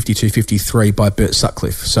then in 52-53 by Bert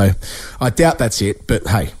Sutcliffe. So I doubt that's it. But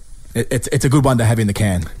hey, it's a good one to have in the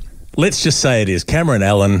can. Let's just say it is. Cameron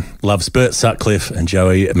Allen loves Bert Sutcliffe, and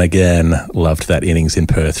Joey McGann loved that innings in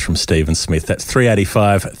Perth from Stephen Smith. That's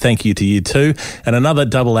 385. Thank you to you too. And another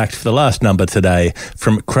double act for the last number today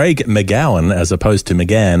from Craig McGowan, as opposed to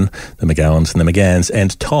McGann, the McGowans and the McGanns,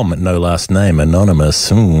 and Tom, no last name,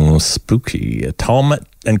 anonymous. Ooh, spooky. Tom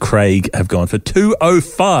and Craig have gone for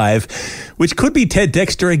 205, which could be Ted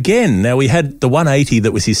Dexter again. Now, we had the 180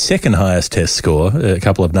 that was his second highest test score a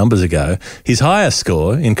couple of numbers ago. His highest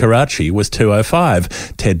score in Karachi was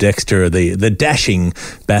 205. Ted Dexter, the dashing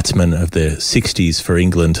batsman of the 60s for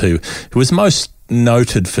England, who was most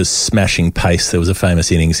noted for smashing pace. There was a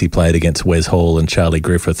famous innings he played against Wes Hall and Charlie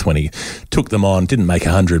Griffith when he took them on, didn't make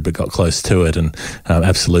 100 but got close to it, and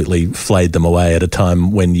absolutely flayed them away at a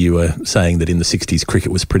time when you were saying that in the 60s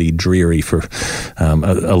cricket was pretty dreary for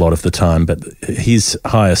a lot of the time. But his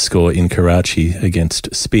highest score in Karachi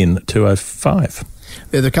against spin, 205.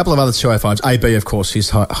 There are a couple of other 205s. AB, of course,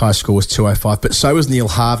 his high score was 205, but so was Neil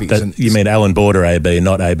Harvey's. You mean Alan Border AB,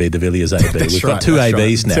 not AB de Villiers AB. We've got two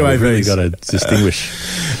ABs now. We've really got to distinguish.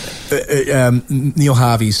 Neil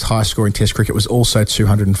Harvey's high score in Test cricket was also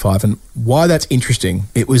 205, and why that's interesting,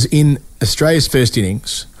 it was in Australia's first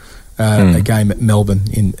innings, a game at Melbourne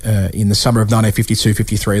in the summer of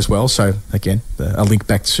 1952-53 as well. So, again, a link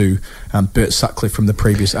back to Bert Sutcliffe from the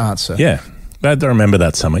previous answer. Yeah. I remember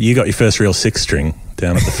that summer. You got your first real six string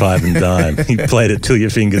down at the 5 and dime. You played it till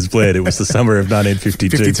your fingers bled. It was the summer of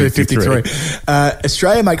 1952-53.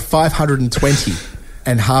 Australia make 520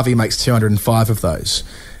 and Harvey makes 205 of those.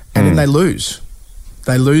 And then they lose.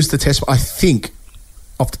 They lose the test. I think,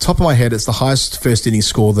 off the top of my head, it's the highest first innings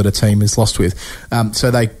score that a team has lost with.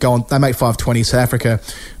 So they go on. They make 520. South Africa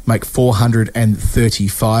make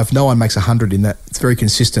 435. No one makes 100 in that. It's very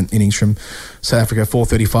consistent innings from South Africa,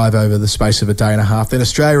 435 over the space of a day and a half. Then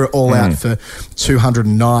Australia are all out for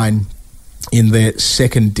 209 in their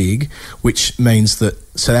second dig, which means that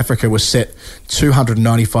South Africa was set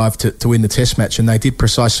 295 to win the test match, and they did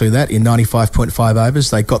precisely that in 95.5 overs.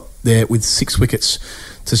 They got there with 6 wickets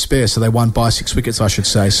to spare, so they won by 6 wickets, I should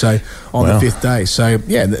say, so on the fifth day. So,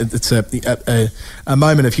 yeah, it's a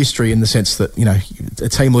moment of history in the sense that, you know, a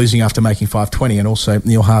team losing after making 520, and also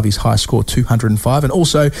Neil Harvey's high score, 205, and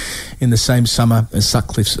also in the same summer as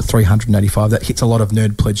Sutcliffe's 385. That hits a lot of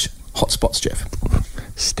Nerd Pledge hotspots, Jeff.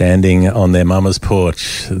 Standing on their mama's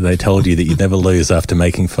porch, they told you that you'd never lose after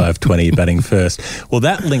making 520 batting first. Well,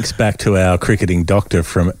 that links back to our cricketing doctor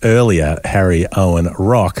from earlier, Harry Owen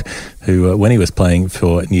Rock, who, when he was playing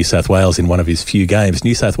for New South Wales in one of his few games,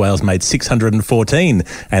 New South Wales made 614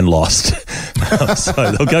 and lost.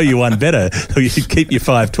 So they'll go you one better. You keep your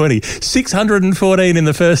 520. 614 in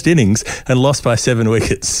the first innings and lost by 7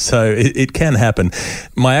 wickets. So it can happen.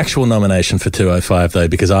 My actual nomination for 205, though,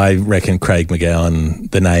 because I reckon Craig McGowan,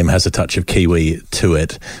 the name has a touch of Kiwi to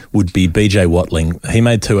it, would be BJ Watling. He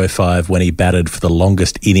made 205 when he batted for the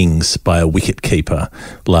longest innings by a wicket-keeper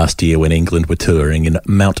last year when England were touring in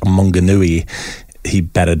Mount Maunganui. He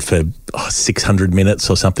batted for 600 minutes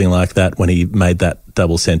or something like that when he made that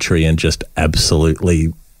double century and just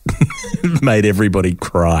absolutely made everybody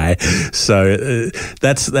cry. So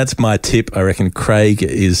that's my tip. I reckon Craig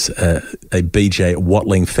is a BJ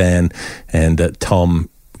Watling fan, and Tom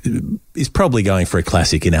is probably going for a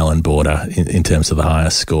classic in Alan Border in terms of the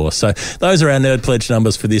highest score. So those are our Nerd Pledge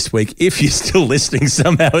numbers for this week. If you're still listening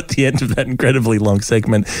somehow at the end of that incredibly long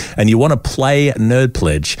segment and you want to play Nerd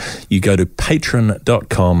Pledge, you go to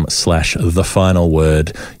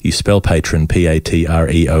patreon.com/thefinalword. You spell patron,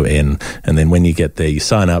 Patreon, and then when you get there, you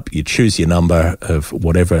sign up, you choose your number of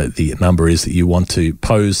whatever the number is that you want to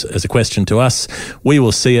pose as a question to us. We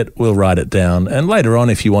will see it, we'll write it down, and later on,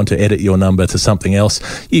 if you want to edit your number to something else,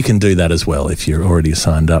 you can do that as well. If you're already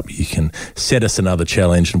signed up, you can set us another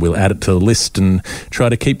challenge and we'll add it to the list and try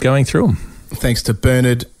to keep going through them. Thanks to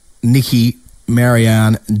Bernard, Nikki,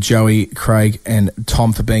 Marianne, Joey, Craig and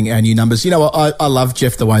Tom for being our new numbers. You know what? I love,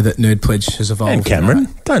 Jeff, the way that Nerd Pledge has evolved. And Cameron.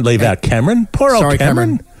 Don't leave out Cameron. Poor old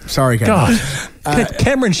Cameron. Sorry, Cameron. God,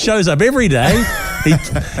 Cameron shows up every day.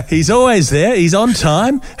 He's always there. He's on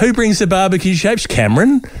time. Who brings the barbecue shapes?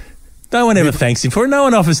 Cameron. No one ever thanks him for it. No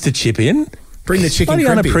one offers to chip in. Bring the chicken crimpy.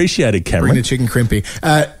 Unappreciated, Cameron. Bring the chicken crimpy.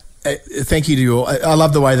 Thank you to you all. I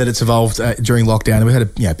love the way that it's evolved during lockdown. We had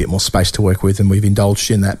a bit more space to work with, and we've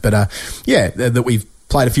indulged in that. But that we've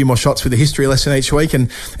played a few more shots with the history lesson each week,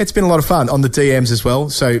 and it's been a lot of fun on the DMs as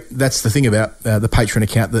well. So that's the thing about the Patreon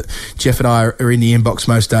account, that Jeff and I are in the inbox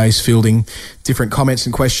most days, fielding different comments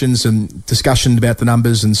and questions and discussion about the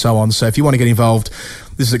numbers and so on. So if you want to get involved,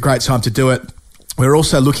 this is a great time to do it. We're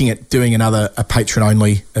also looking at doing a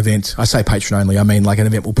patron-only event. I say patron-only, I mean like an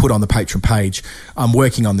event we'll put on the Patreon page. I'm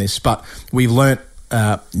working on this, but we've learnt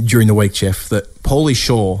during the week, Jeff, that Paulie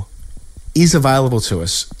Shaw is available to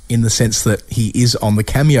us in the sense that he is on the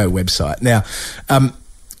Cameo website. Now,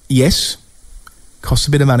 yes, costs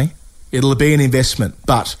a bit of money. It'll be an investment,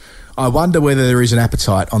 but I wonder whether there is an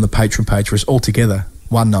appetite on the Patreon page for us all together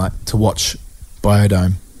one night to watch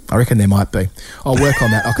Biodome. I reckon there might be. I'll work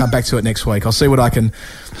on that. I'll come back to it next week. I'll see what I can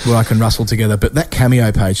rustle together. But that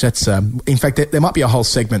Cameo page, that's in fact there might be a whole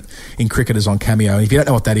segment in Cricketers on Cameo. And if you don't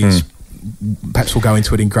know what that is, perhaps we'll go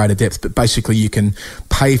into it in greater depth. But basically, you can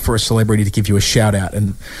pay for a celebrity to give you a shout out,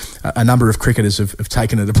 and a number of cricketers have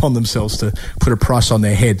taken it upon themselves to put a price on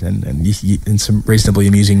their head, and some reasonably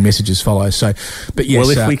amusing messages follow. So, but yes,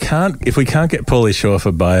 well, if we can't get Paulie Shaw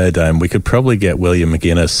for Biodome, we could probably get William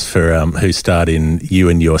McGuinness for who starred in You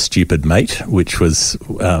and Your Stupid Mate, which was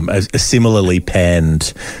a similarly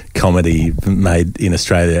panned comedy made in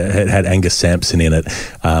Australia. It had Angus Sampson in it.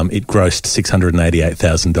 It grossed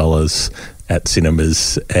 $688,000 at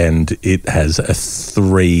cinemas, and it has a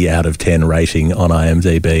 3 out of 10 rating on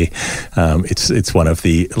IMDb. It's one of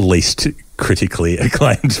the least critically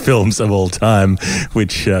acclaimed films of all time,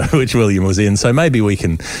 which William was in. So maybe we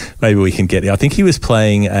can get. I think he was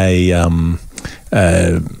playing a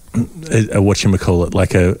whatchamacallit,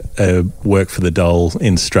 like a work for the dole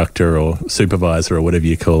instructor or supervisor or whatever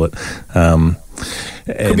you call it.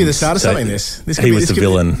 Could be the start of something. He was the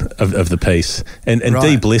villain of the piece, and right.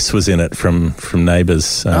 Dee Bliss was in it from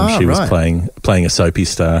Neighbours. She was playing a soapy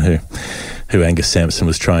star who Angus Sampson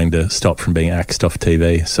was trying to stop from being axed off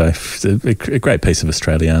TV. So a great piece of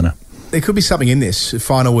Australiana. There could be something in this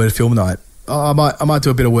final word film night. I might do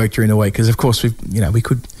a bit of work during the week, because of course we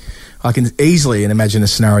could. I can easily imagine a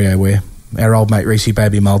scenario where our old mate Reece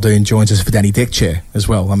Baby Muldoon joins us for Danny Deckchair as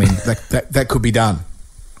well. I mean, that could be done.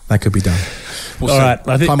 That could be done. All right,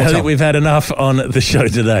 I think we've had enough on the show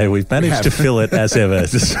today. We've managed to fill it as ever,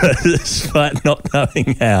 despite not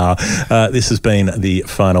knowing how. This has been the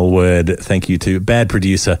final word. Thank you to Bad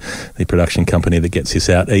Producer, the production company that gets this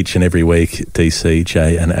out each and every week. DC,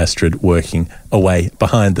 Jay and Astrid working away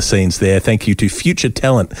behind the scenes there. Thank you to Future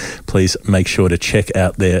Talent. Please make sure to check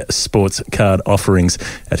out their sports card offerings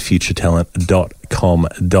at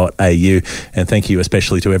futuretalent.com.au. And thank you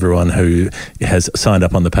especially to everyone who has signed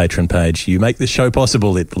up on the Patreon page. You make this show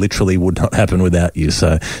possible. It literally would not happen without you,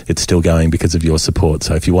 so it's still going because of your support.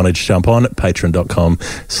 So if you wanted to jump on,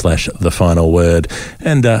 patreon.com/thefinalword.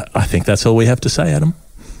 And I think that's all we have to say, Adam.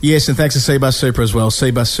 Yes, and thanks to Cbus Super as well,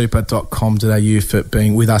 cbussuper.com.au for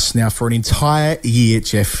being with us now for an entire year,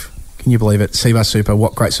 Jeff. Can you believe it? Cbus Super,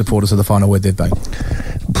 what great supporters of the final word they've been.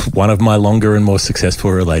 One of my longer and more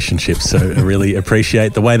successful relationships. So I really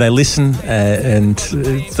appreciate the way they listen and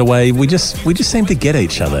the way we just seem to get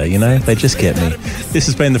each other, They just get me. This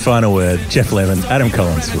has been the final word. Jeff Lemon, Adam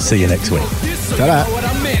Collins. We'll see you next week. Ta-da.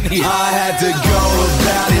 I had to go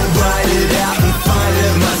about it right.